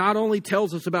Scripture not only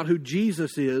tells us about who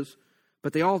Jesus is,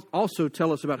 but they also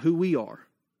tell us about who we are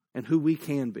and who we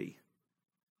can be.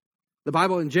 The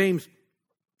Bible in James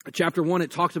chapter 1,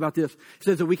 it talks about this. It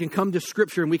says that we can come to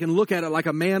Scripture and we can look at it like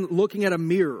a man looking at a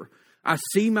mirror. I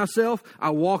see myself,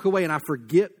 I walk away, and I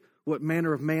forget what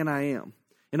manner of man I am.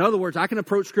 In other words, I can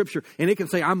approach Scripture and it can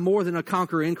say I'm more than a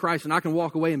conqueror in Christ, and I can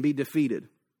walk away and be defeated.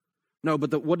 No,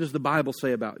 but what does the Bible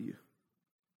say about you?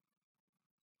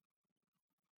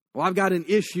 Well, I've got an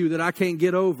issue that I can't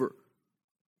get over.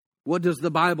 What does the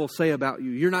Bible say about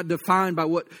you? You're not defined by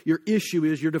what your issue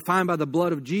is. You're defined by the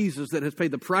blood of Jesus that has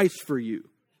paid the price for you.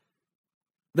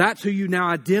 That's who you now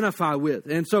identify with.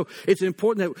 And so it's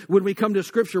important that when we come to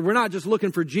Scripture, we're not just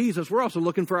looking for Jesus. We're also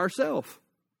looking for ourselves.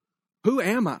 Who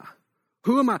am I?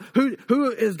 Who am I?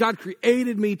 Who has God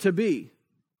created me to be?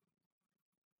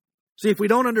 See, if we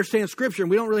don't understand Scripture and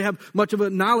we don't really have much of a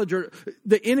knowledge, or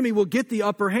the enemy will get the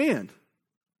upper hand.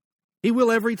 He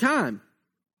will every time.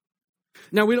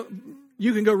 Now,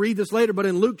 you can go read this later, but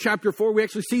in Luke chapter 4, we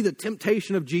actually see the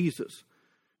temptation of Jesus.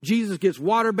 Jesus gets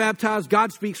water baptized.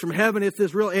 God speaks from heaven. It's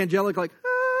this real angelic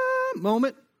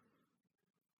moment.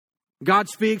 God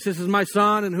speaks, this is my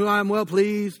son in whom I am well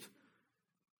pleased.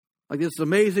 Like this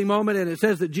amazing moment. And it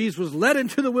says that Jesus was led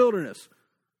into the wilderness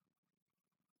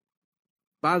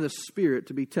by the Spirit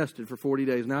to be tested for 40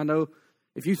 days. Now I know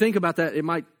if you think about that, it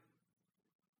might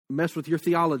mess with your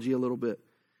theology a little bit.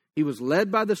 He was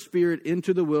led by the Spirit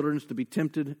into the wilderness to be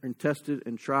tempted and tested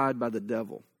and tried by the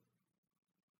devil.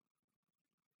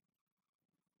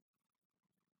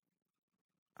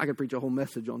 I could preach a whole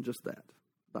message on just that,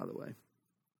 by the way.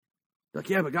 Like,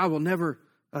 yeah, but God will never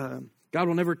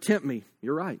tempt me.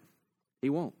 You're right. He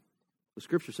won't. The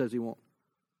Scripture says He won't.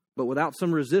 But without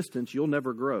some resistance, you'll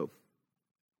never grow.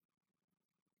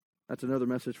 That's another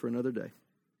message for another day.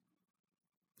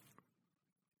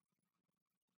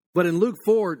 But in Luke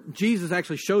 4, Jesus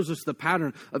actually shows us the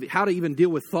pattern of how to even deal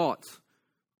with thoughts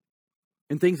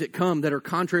and things that come that are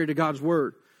contrary to God's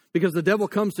word. Because the devil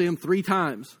comes to him 3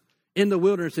 times in the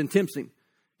wilderness and tempts him.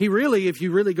 He really, if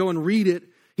you really go and read it,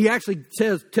 he actually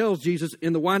tells Jesus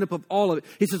in the windup of all of it,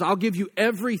 he says, I'll give you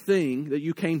everything that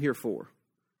you came here for.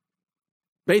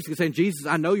 Basically saying, Jesus,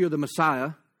 I know you're the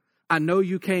Messiah. I know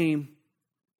you came.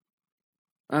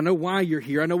 I know why you're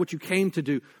here. I know what you came to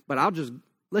do. But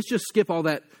let's just skip all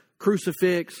that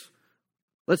crucifix.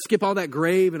 Let's skip all that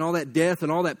grave and all that death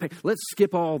and all that pain. Let's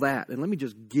skip all that and let me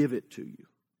just give it to you.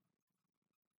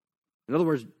 In other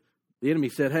words, the enemy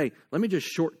said, hey, let me just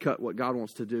shortcut what God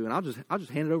wants to do and I'll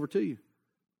just hand it over to you.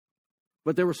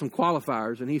 But there were some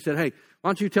qualifiers and he said, hey, why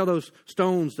don't you tell those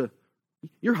stones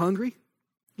you're hungry?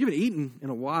 You haven't eaten in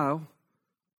a while.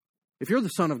 If you're the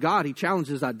Son of God, he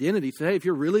challenged his identity. He said, hey, if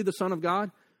you're really the Son of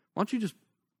God, why don't you just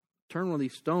turn one of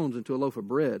these stones into a loaf of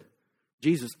bread?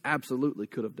 Jesus absolutely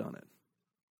could have done it.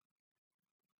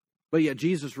 But yet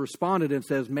Jesus responded and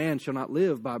says, man shall not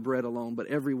live by bread alone, but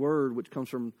every word which comes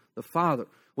from the Father.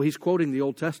 Well, he's quoting the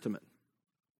Old Testament.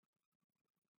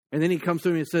 And then he comes to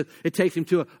him and says, it takes him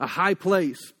to a high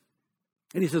place.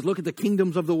 And he says, look at the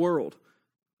kingdoms of the world.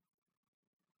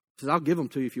 He says, I'll give them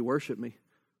to you if you worship me.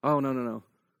 Oh, no.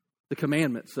 The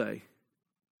commandments say,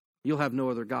 you'll have no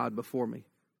other God before me.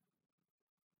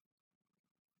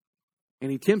 And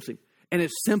he tempts him. And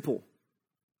it's simple.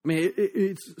 I mean,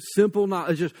 it's simple.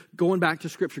 It's just going back to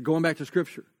Scripture.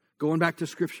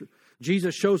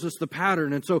 Jesus shows us the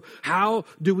pattern. And so how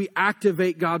do we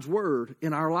activate God's word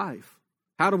in our life?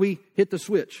 How do we hit the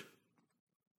switch?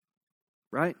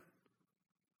 Right?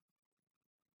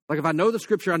 Like if I know the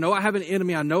Scripture, I know I have an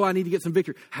enemy, I know I need to get some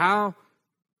victory. How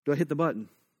do I hit the button?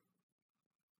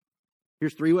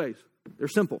 Here's 3 ways. They're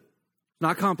simple. It's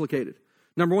not complicated.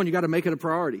 Number 1, you got to make it a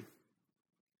priority.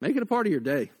 Make it a part of your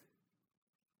day.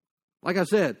 Like I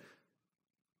said,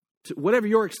 whatever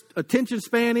your attention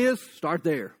span is, start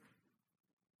there.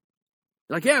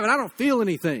 Like, yeah, but I don't feel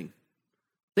anything.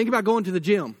 Think about going to the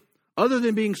gym. Other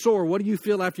than being sore, what do you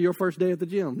feel after your first day at the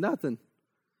gym? Nothing.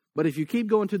 But if you keep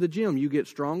going to the gym, you get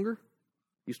stronger.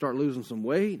 You start losing some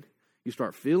weight. You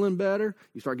start feeling better.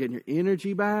 You start getting your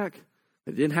energy back.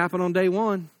 It didn't happen on day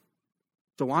 1.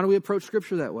 So why do we approach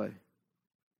Scripture that way?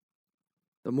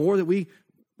 The more that we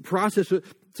process it,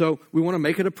 so we want to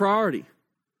make it a priority.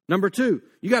 Number 2,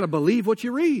 you got to believe what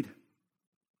you read.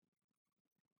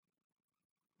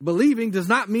 Believing does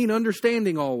not mean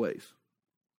understanding always.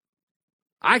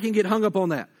 I can get hung up on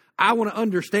that. I want to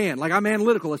understand. Like I'm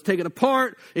analytical. Let's take it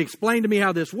apart. Explain to me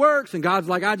how this works. And God's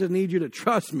like, I just need you to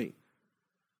trust me.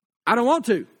 I don't want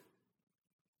to.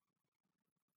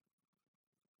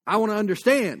 I want to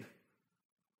understand.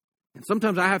 And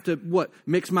sometimes I have to,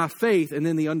 mix my faith and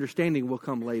then the understanding will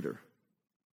come later.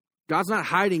 God's not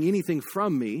hiding anything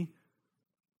from me,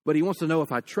 but He wants to know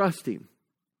if I trust Him.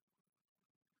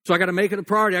 So I got to make it a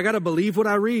priority. I got to believe what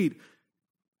I read.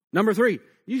 Number 3,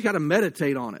 you just got to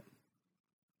meditate on it.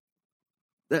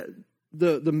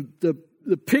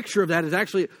 The picture of that is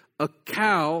actually a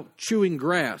cow chewing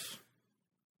grass.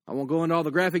 I won't go into all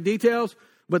the graphic details,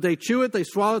 but they chew it, they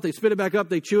swallow it, they spit it back up,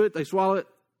 they chew it, they swallow it,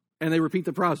 and they repeat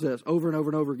the process over and over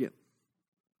and over again.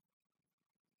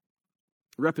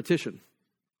 Repetition.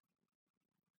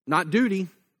 Not duty.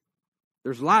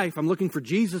 There's life. I'm looking for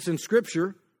Jesus in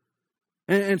Scripture.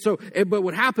 But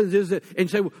what happens is that, and you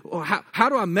say, well, how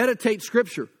do I meditate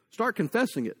Scripture? Start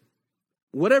confessing it.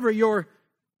 Whatever your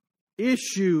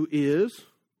issue is,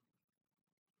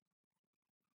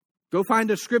 Go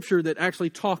find a scripture that actually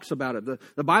talks about it.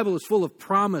 The Bible is full of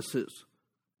promises.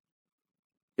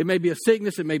 It may be a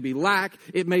sickness, it may be lack,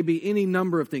 it may be any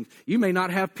number of things. You may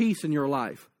not have peace in your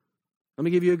life. Let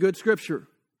me give you a good scripture.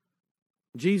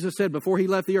 Jesus said before he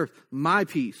left the earth, my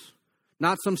peace,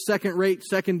 not some second-rate,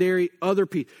 secondary, other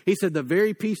peace. He said the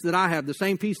very peace that I have, the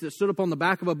same peace that stood up on the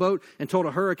back of a boat and told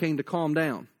a hurricane to calm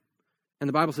down. And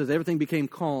the Bible says everything became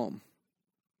calm.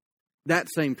 That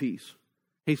same peace.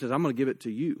 He says, I'm going to give it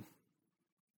to you.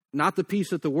 Not the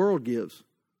peace that the world gives,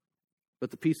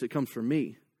 but the peace that comes from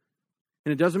me.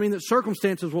 And it doesn't mean that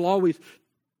circumstances will always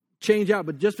change out,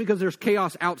 but just because there's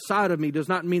chaos outside of me does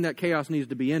not mean that chaos needs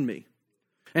to be in me.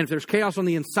 And if there's chaos on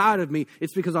the inside of me,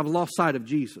 it's because I've lost sight of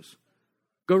Jesus.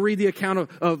 Go read the account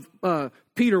of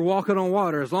Peter walking on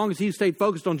water. As long as he stayed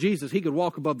focused on Jesus, he could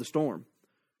walk above the storm.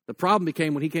 The problem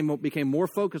became when he became more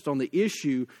focused on the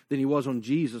issue than he was on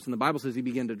Jesus. And the Bible says he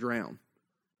began to drown.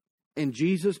 And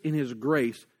Jesus, in his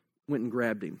grace, went and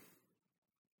grabbed him.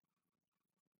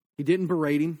 He didn't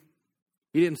berate him.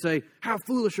 He didn't say, how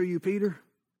foolish are you, Peter?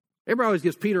 Everybody always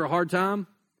gives Peter a hard time.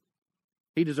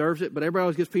 He deserves it, but everybody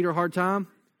always gives Peter a hard time.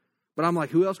 But I'm like,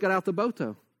 who else got out the boat,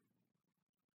 though?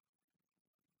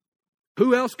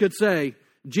 Who else could say,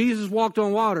 Jesus walked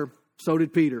on water, so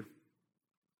did Peter?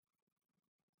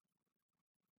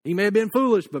 He may have been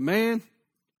foolish, but man,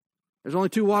 there's only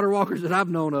 2 water walkers that I've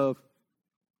known of.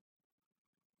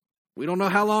 We don't know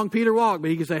how long Peter walked,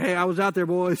 but he can say, hey, I was out there,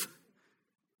 boys.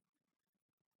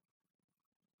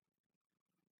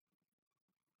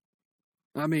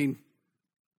 I mean,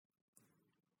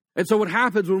 and so what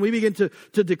happens when we begin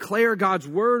to declare God's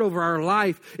word over our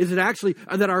life is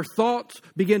that our thoughts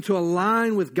begin to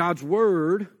align with God's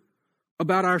word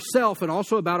about ourselves and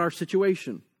also about our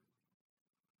situation.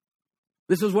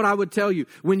 This is what I would tell you.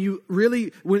 When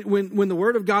the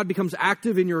word of God becomes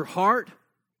active in your heart,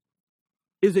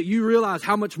 is that you realize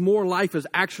how much more life is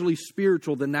actually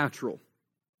spiritual than natural.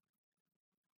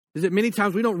 Is that many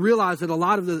times we don't realize that a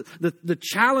lot of the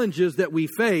challenges that we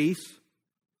face,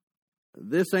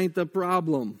 this ain't the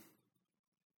problem.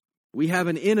 We have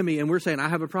an enemy and we're saying, I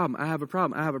have a problem, I have a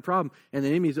problem, I have a problem. And the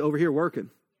enemy's over here working.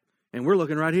 And we're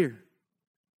looking right here.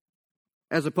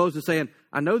 As opposed to saying,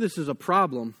 I know this is a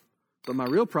problem, but my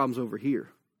real problem's over here.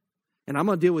 And I'm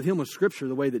going to deal with him with Scripture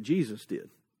the way that Jesus did.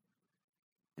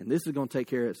 And this is going to take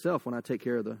care of itself when I take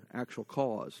care of the actual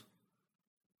cause.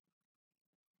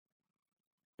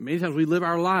 And many times we live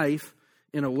our life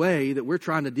in a way that we're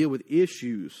trying to deal with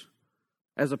issues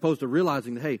as opposed to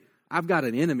realizing that, hey, I've got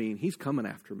an enemy and he's coming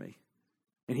after me.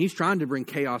 And he's trying to bring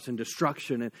chaos and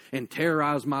destruction and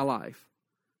terrorize my life.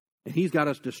 And he's got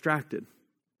us distracted.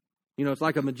 You know, it's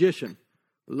like a magician.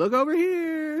 Look over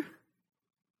here.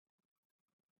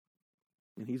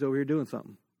 And he's over here doing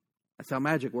something. That's how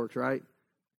magic works, right?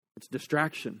 It's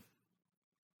distraction.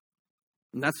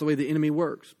 And that's the way the enemy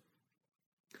works.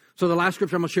 So the last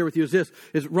scripture I'm going to share with you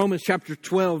is Romans chapter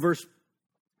 12, verse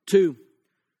 2.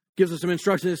 Gives us some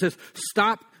instruction. It says,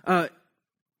 stop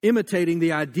imitating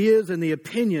the ideas and the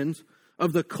opinions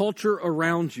of the culture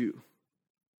around you.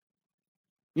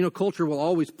 You know, culture will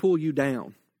always pull you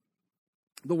down.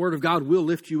 The Word of God will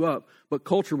lift you up, but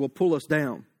culture will pull us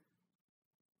down.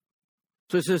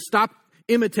 So it says, stop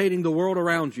imitating the world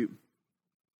around you.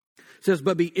 It says,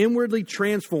 but be inwardly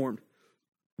transformed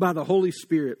by the Holy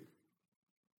Spirit,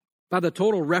 by the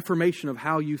total reformation of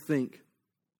how you think.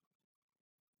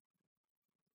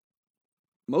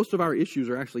 Most of our issues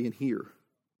are actually in here.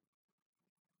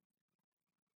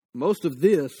 Most of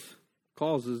this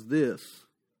causes this.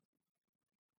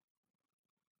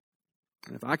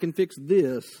 And if I can fix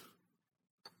this,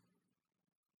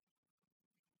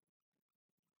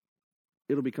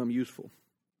 it'll become useful.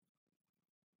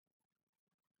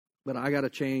 But I got to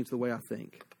change the way I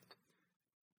think.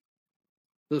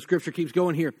 So the scripture keeps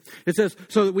going here. It says,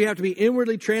 so that we have to be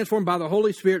inwardly transformed by the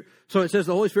Holy Spirit. So it says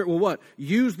the Holy Spirit will what?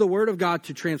 Use the Word of God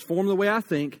to transform the way I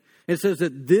think. It says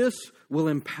that this will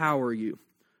empower you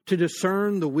to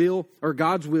discern the will or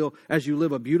God's will as you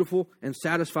live a beautiful and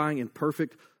satisfying and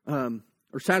perfect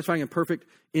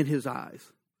in His eyes.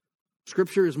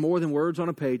 Scripture is more than words on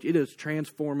a page. It is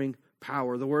transforming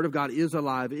power. The Word of God is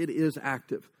alive. It is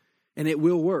active. And it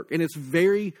will work. And it's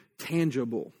very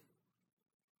tangible.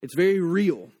 It's very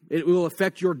real. It will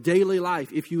affect your daily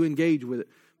life if you engage with it.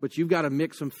 But you've got to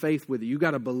mix some faith with it. You've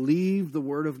got to believe the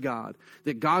Word of God.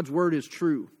 That God's Word is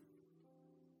true.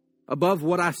 Above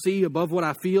what I see, above what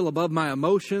I feel, above my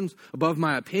emotions, above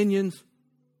my opinions.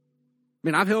 I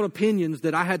mean, I've held opinions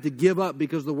that I had to give up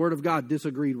because the Word of God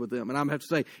disagreed with them. And I'm going to have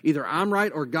to say, either I'm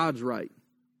right or God's right.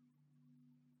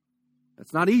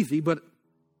 That's not easy, but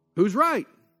who's right?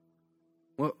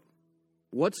 Well,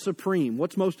 What's supreme?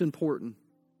 What's most important?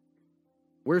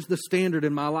 Where's the standard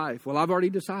in my life? Well, I've already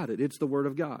decided. It's the Word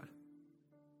of God.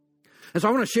 And so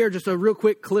I want to share just a real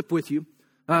quick clip with you.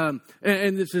 And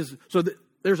this is,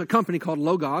 there's a company called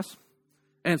Logos.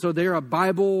 And so they're a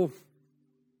Bible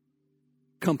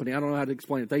company. I don't know how to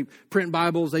explain it. They print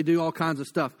Bibles. They do all kinds of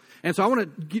stuff. And so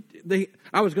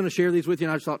I was going to share these with you,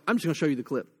 and I just thought, I'm just going to show you the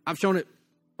clip. I've shown it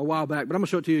a while back, but I'm going to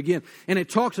show it to you again. And it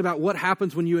talks about what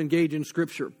happens when you engage in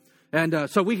Scripture. And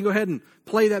so we can go ahead and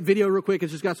play that video real quick.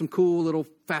 It's just got some cool little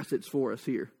facets for us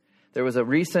here. There was a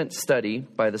recent study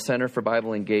by the Center for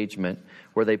Bible Engagement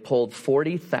where they polled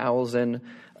 40,000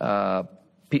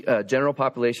 general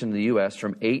population in the U.S.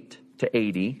 from 8 to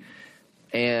 80,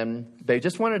 and they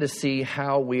just wanted to see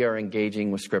how we are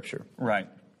engaging with Scripture. Right.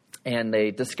 And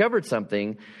they discovered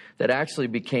something that actually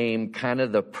became kind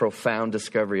of the profound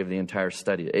discovery of the entire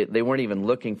study. They weren't even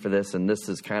looking for this, and this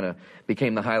is kind of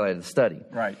became the highlight of the study.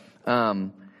 Right.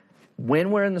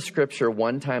 When we're in the Scripture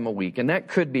one time a week, and that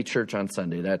could be church on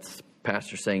Sunday. That's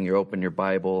pastor saying you open your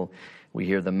Bible, we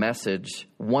hear the message.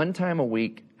 One time a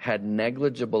week had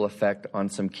negligible effect on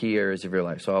some key areas of your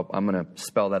life. So I'm going to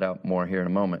spell that out more here in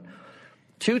a moment.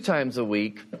 2 times a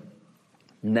week,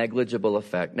 negligible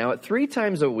effect. Now at 3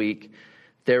 times a week,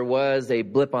 there was a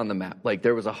blip on the map. Like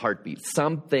there was a heartbeat.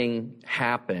 Something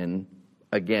happened,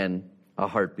 again, a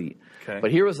heartbeat. Okay.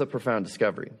 But here was the profound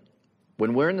discovery.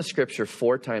 When we're in the Scripture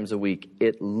 4 times a week,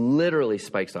 it literally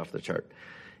spikes off the chart.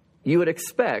 You would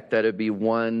expect that it'd be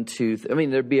 1, 2,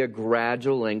 there'd be a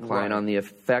gradual incline on the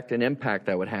effect and impact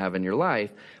that would have in your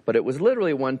life, but it was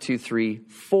literally 1, 2, 3,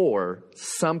 4,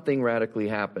 something radically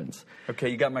happens. Okay,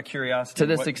 you got my curiosity. To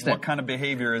this extent. What kind of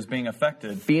behavior is being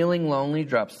affected? Feeling lonely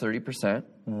drops 30%.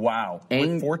 Wow.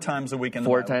 With 4 times a week in the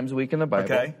Bible. 4 times a week in the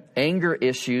Bible. Okay. Anger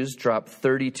issues drop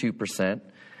 32%.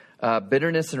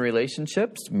 Bitterness in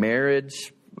relationships,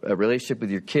 marriage, a relationship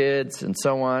with your kids, and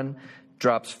so on,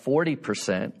 drops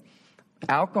 40%.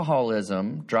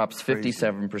 Alcoholism drops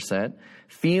 57%.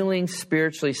 Feeling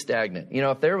spiritually stagnant. You know,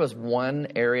 if there was one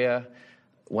area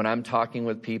when I'm talking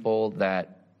with people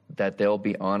that they'll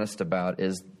be honest about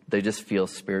is they just feel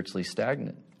spiritually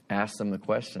stagnant. Ask them the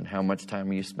question, how much time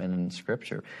are you spending in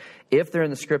Scripture? If they're in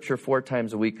the Scripture 4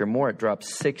 times a week or more, it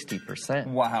drops 60%.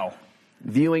 Wow.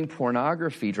 Viewing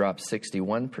pornography drops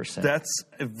 61%. That's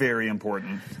very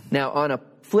important. Now, on a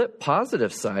flip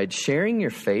positive side, sharing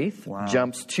your faith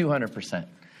jumps 200%.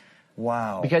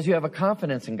 Wow. Because you have a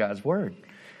confidence in God's Word.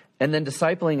 And then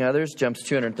discipling others jumps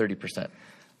 230%.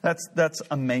 That's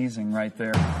amazing right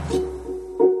there.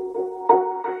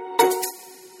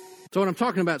 So when I'm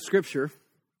talking about Scripture,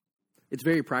 it's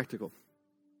very practical.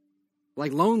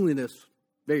 Like loneliness,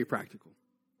 very practical.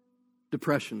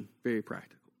 Depression, very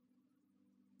practical.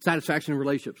 Satisfaction in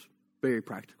relationships, very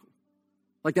practical.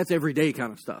 Like that's everyday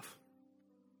kind of stuff.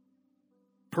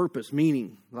 Purpose,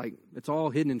 meaning, like it's all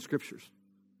hidden in Scriptures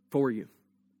for you.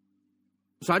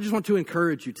 So I just want to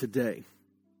encourage you today.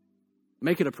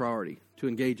 Make it a priority to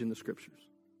engage in the Scriptures.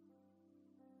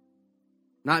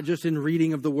 Not just in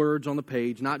reading of the words on the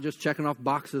page, not just checking off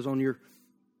boxes on your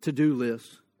to-do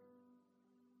list.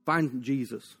 Find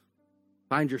Jesus.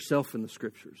 Find yourself in the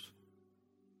Scriptures.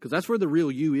 Because that's where the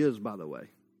real you is, by the way.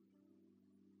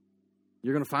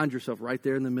 You're going to find yourself right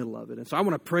there in the middle of it. And so I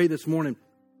want to pray this morning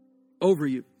over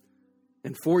you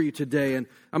and for you today. And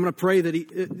I'm going to pray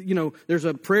that, there's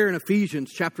a prayer in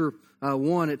Ephesians chapter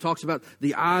 1. It talks about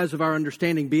the eyes of our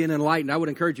understanding being enlightened. I would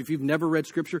encourage you, if you've never read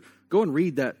Scripture, go and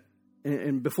read that.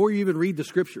 And before you even read the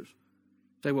Scriptures,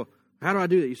 say, well, how do I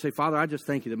do that? You say, Father, I just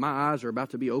thank you that my eyes are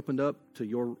about to be opened up to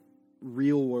your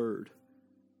real word.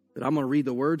 That I'm going to read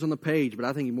the words on the page, but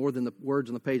I think more than the words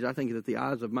on the page, I think that the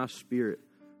eyes of my spirit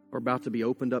are about to be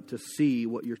opened up to see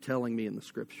what you're telling me in the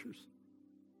Scriptures.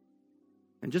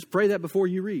 And just pray that before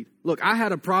you read. Look, I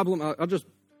had a problem. I'll just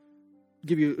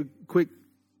give you a quick.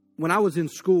 When I was in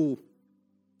school,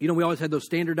 we always had those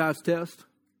standardized tests.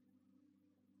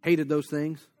 Hated those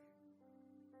things.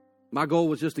 My goal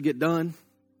was just to get done,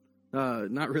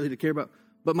 not really to care about.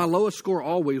 But my lowest score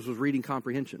always was reading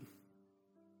comprehension.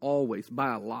 Always,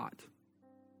 by a lot.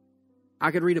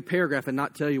 I could read a paragraph and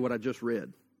not tell you what I just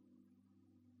read.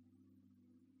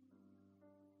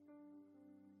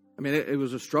 I mean, it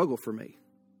was a struggle for me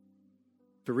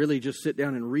to really just sit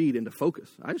down and read and to focus.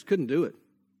 I just couldn't do it.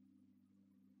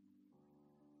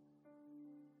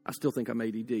 I still think I'm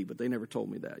ADD, but they never told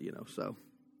me that, so.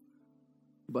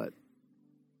 But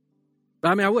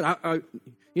I mean, I would,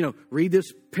 read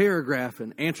this paragraph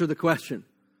and answer the question.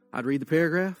 I'd read the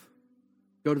paragraph,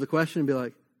 go to the question and be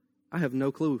like, I have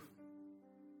no clue.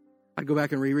 I'd go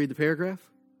back and reread the paragraph,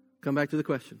 come back to the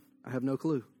question. I have no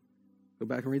clue. Go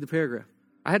back and read the paragraph.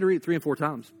 I had to read it 3 and 4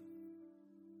 times.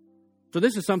 So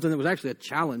this is something that was actually a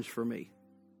challenge for me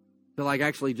to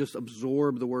actually just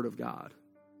absorb the Word of God.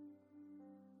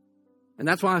 And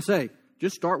that's why I say,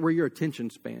 just start where your attention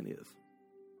span is.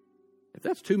 If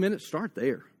that's 2 minutes, start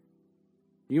there.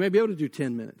 You may be able to do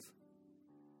 10 minutes.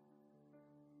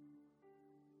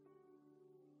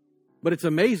 But it's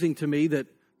amazing to me that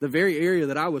the very area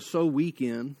that I was so weak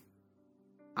in,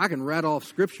 I can rattle off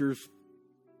scriptures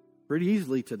pretty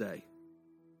easily today.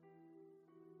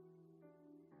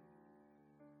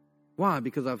 Why?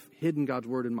 Because I've hidden God's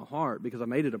Word in my heart, because I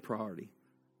made it a priority.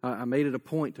 I made it a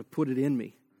point to put it in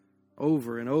me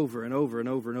over and over and over and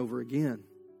over and over again.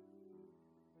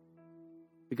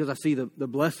 Because I see the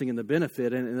blessing and the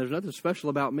benefit, and there's nothing special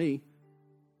about me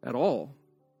at all.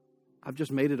 I've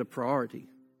just made it a priority.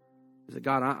 Is that,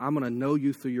 God, I'm going to know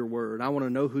you through your Word. I want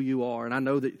to know who you are, and I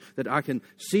know that I can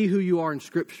see who you are in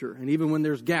Scripture. And even when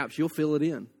there's gaps, you'll fill it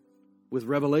in with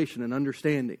revelation and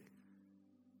understanding.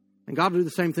 And God will do the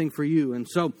same thing for you. And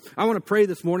so I want to pray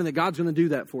this morning that God's going to do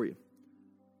that for you.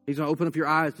 He's going to open up your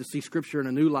eyes to see Scripture in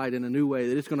a new light, in a new way,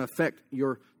 that it's going to affect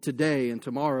your today and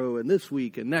tomorrow and this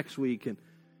week and next week.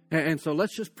 And so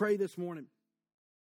let's just pray this morning.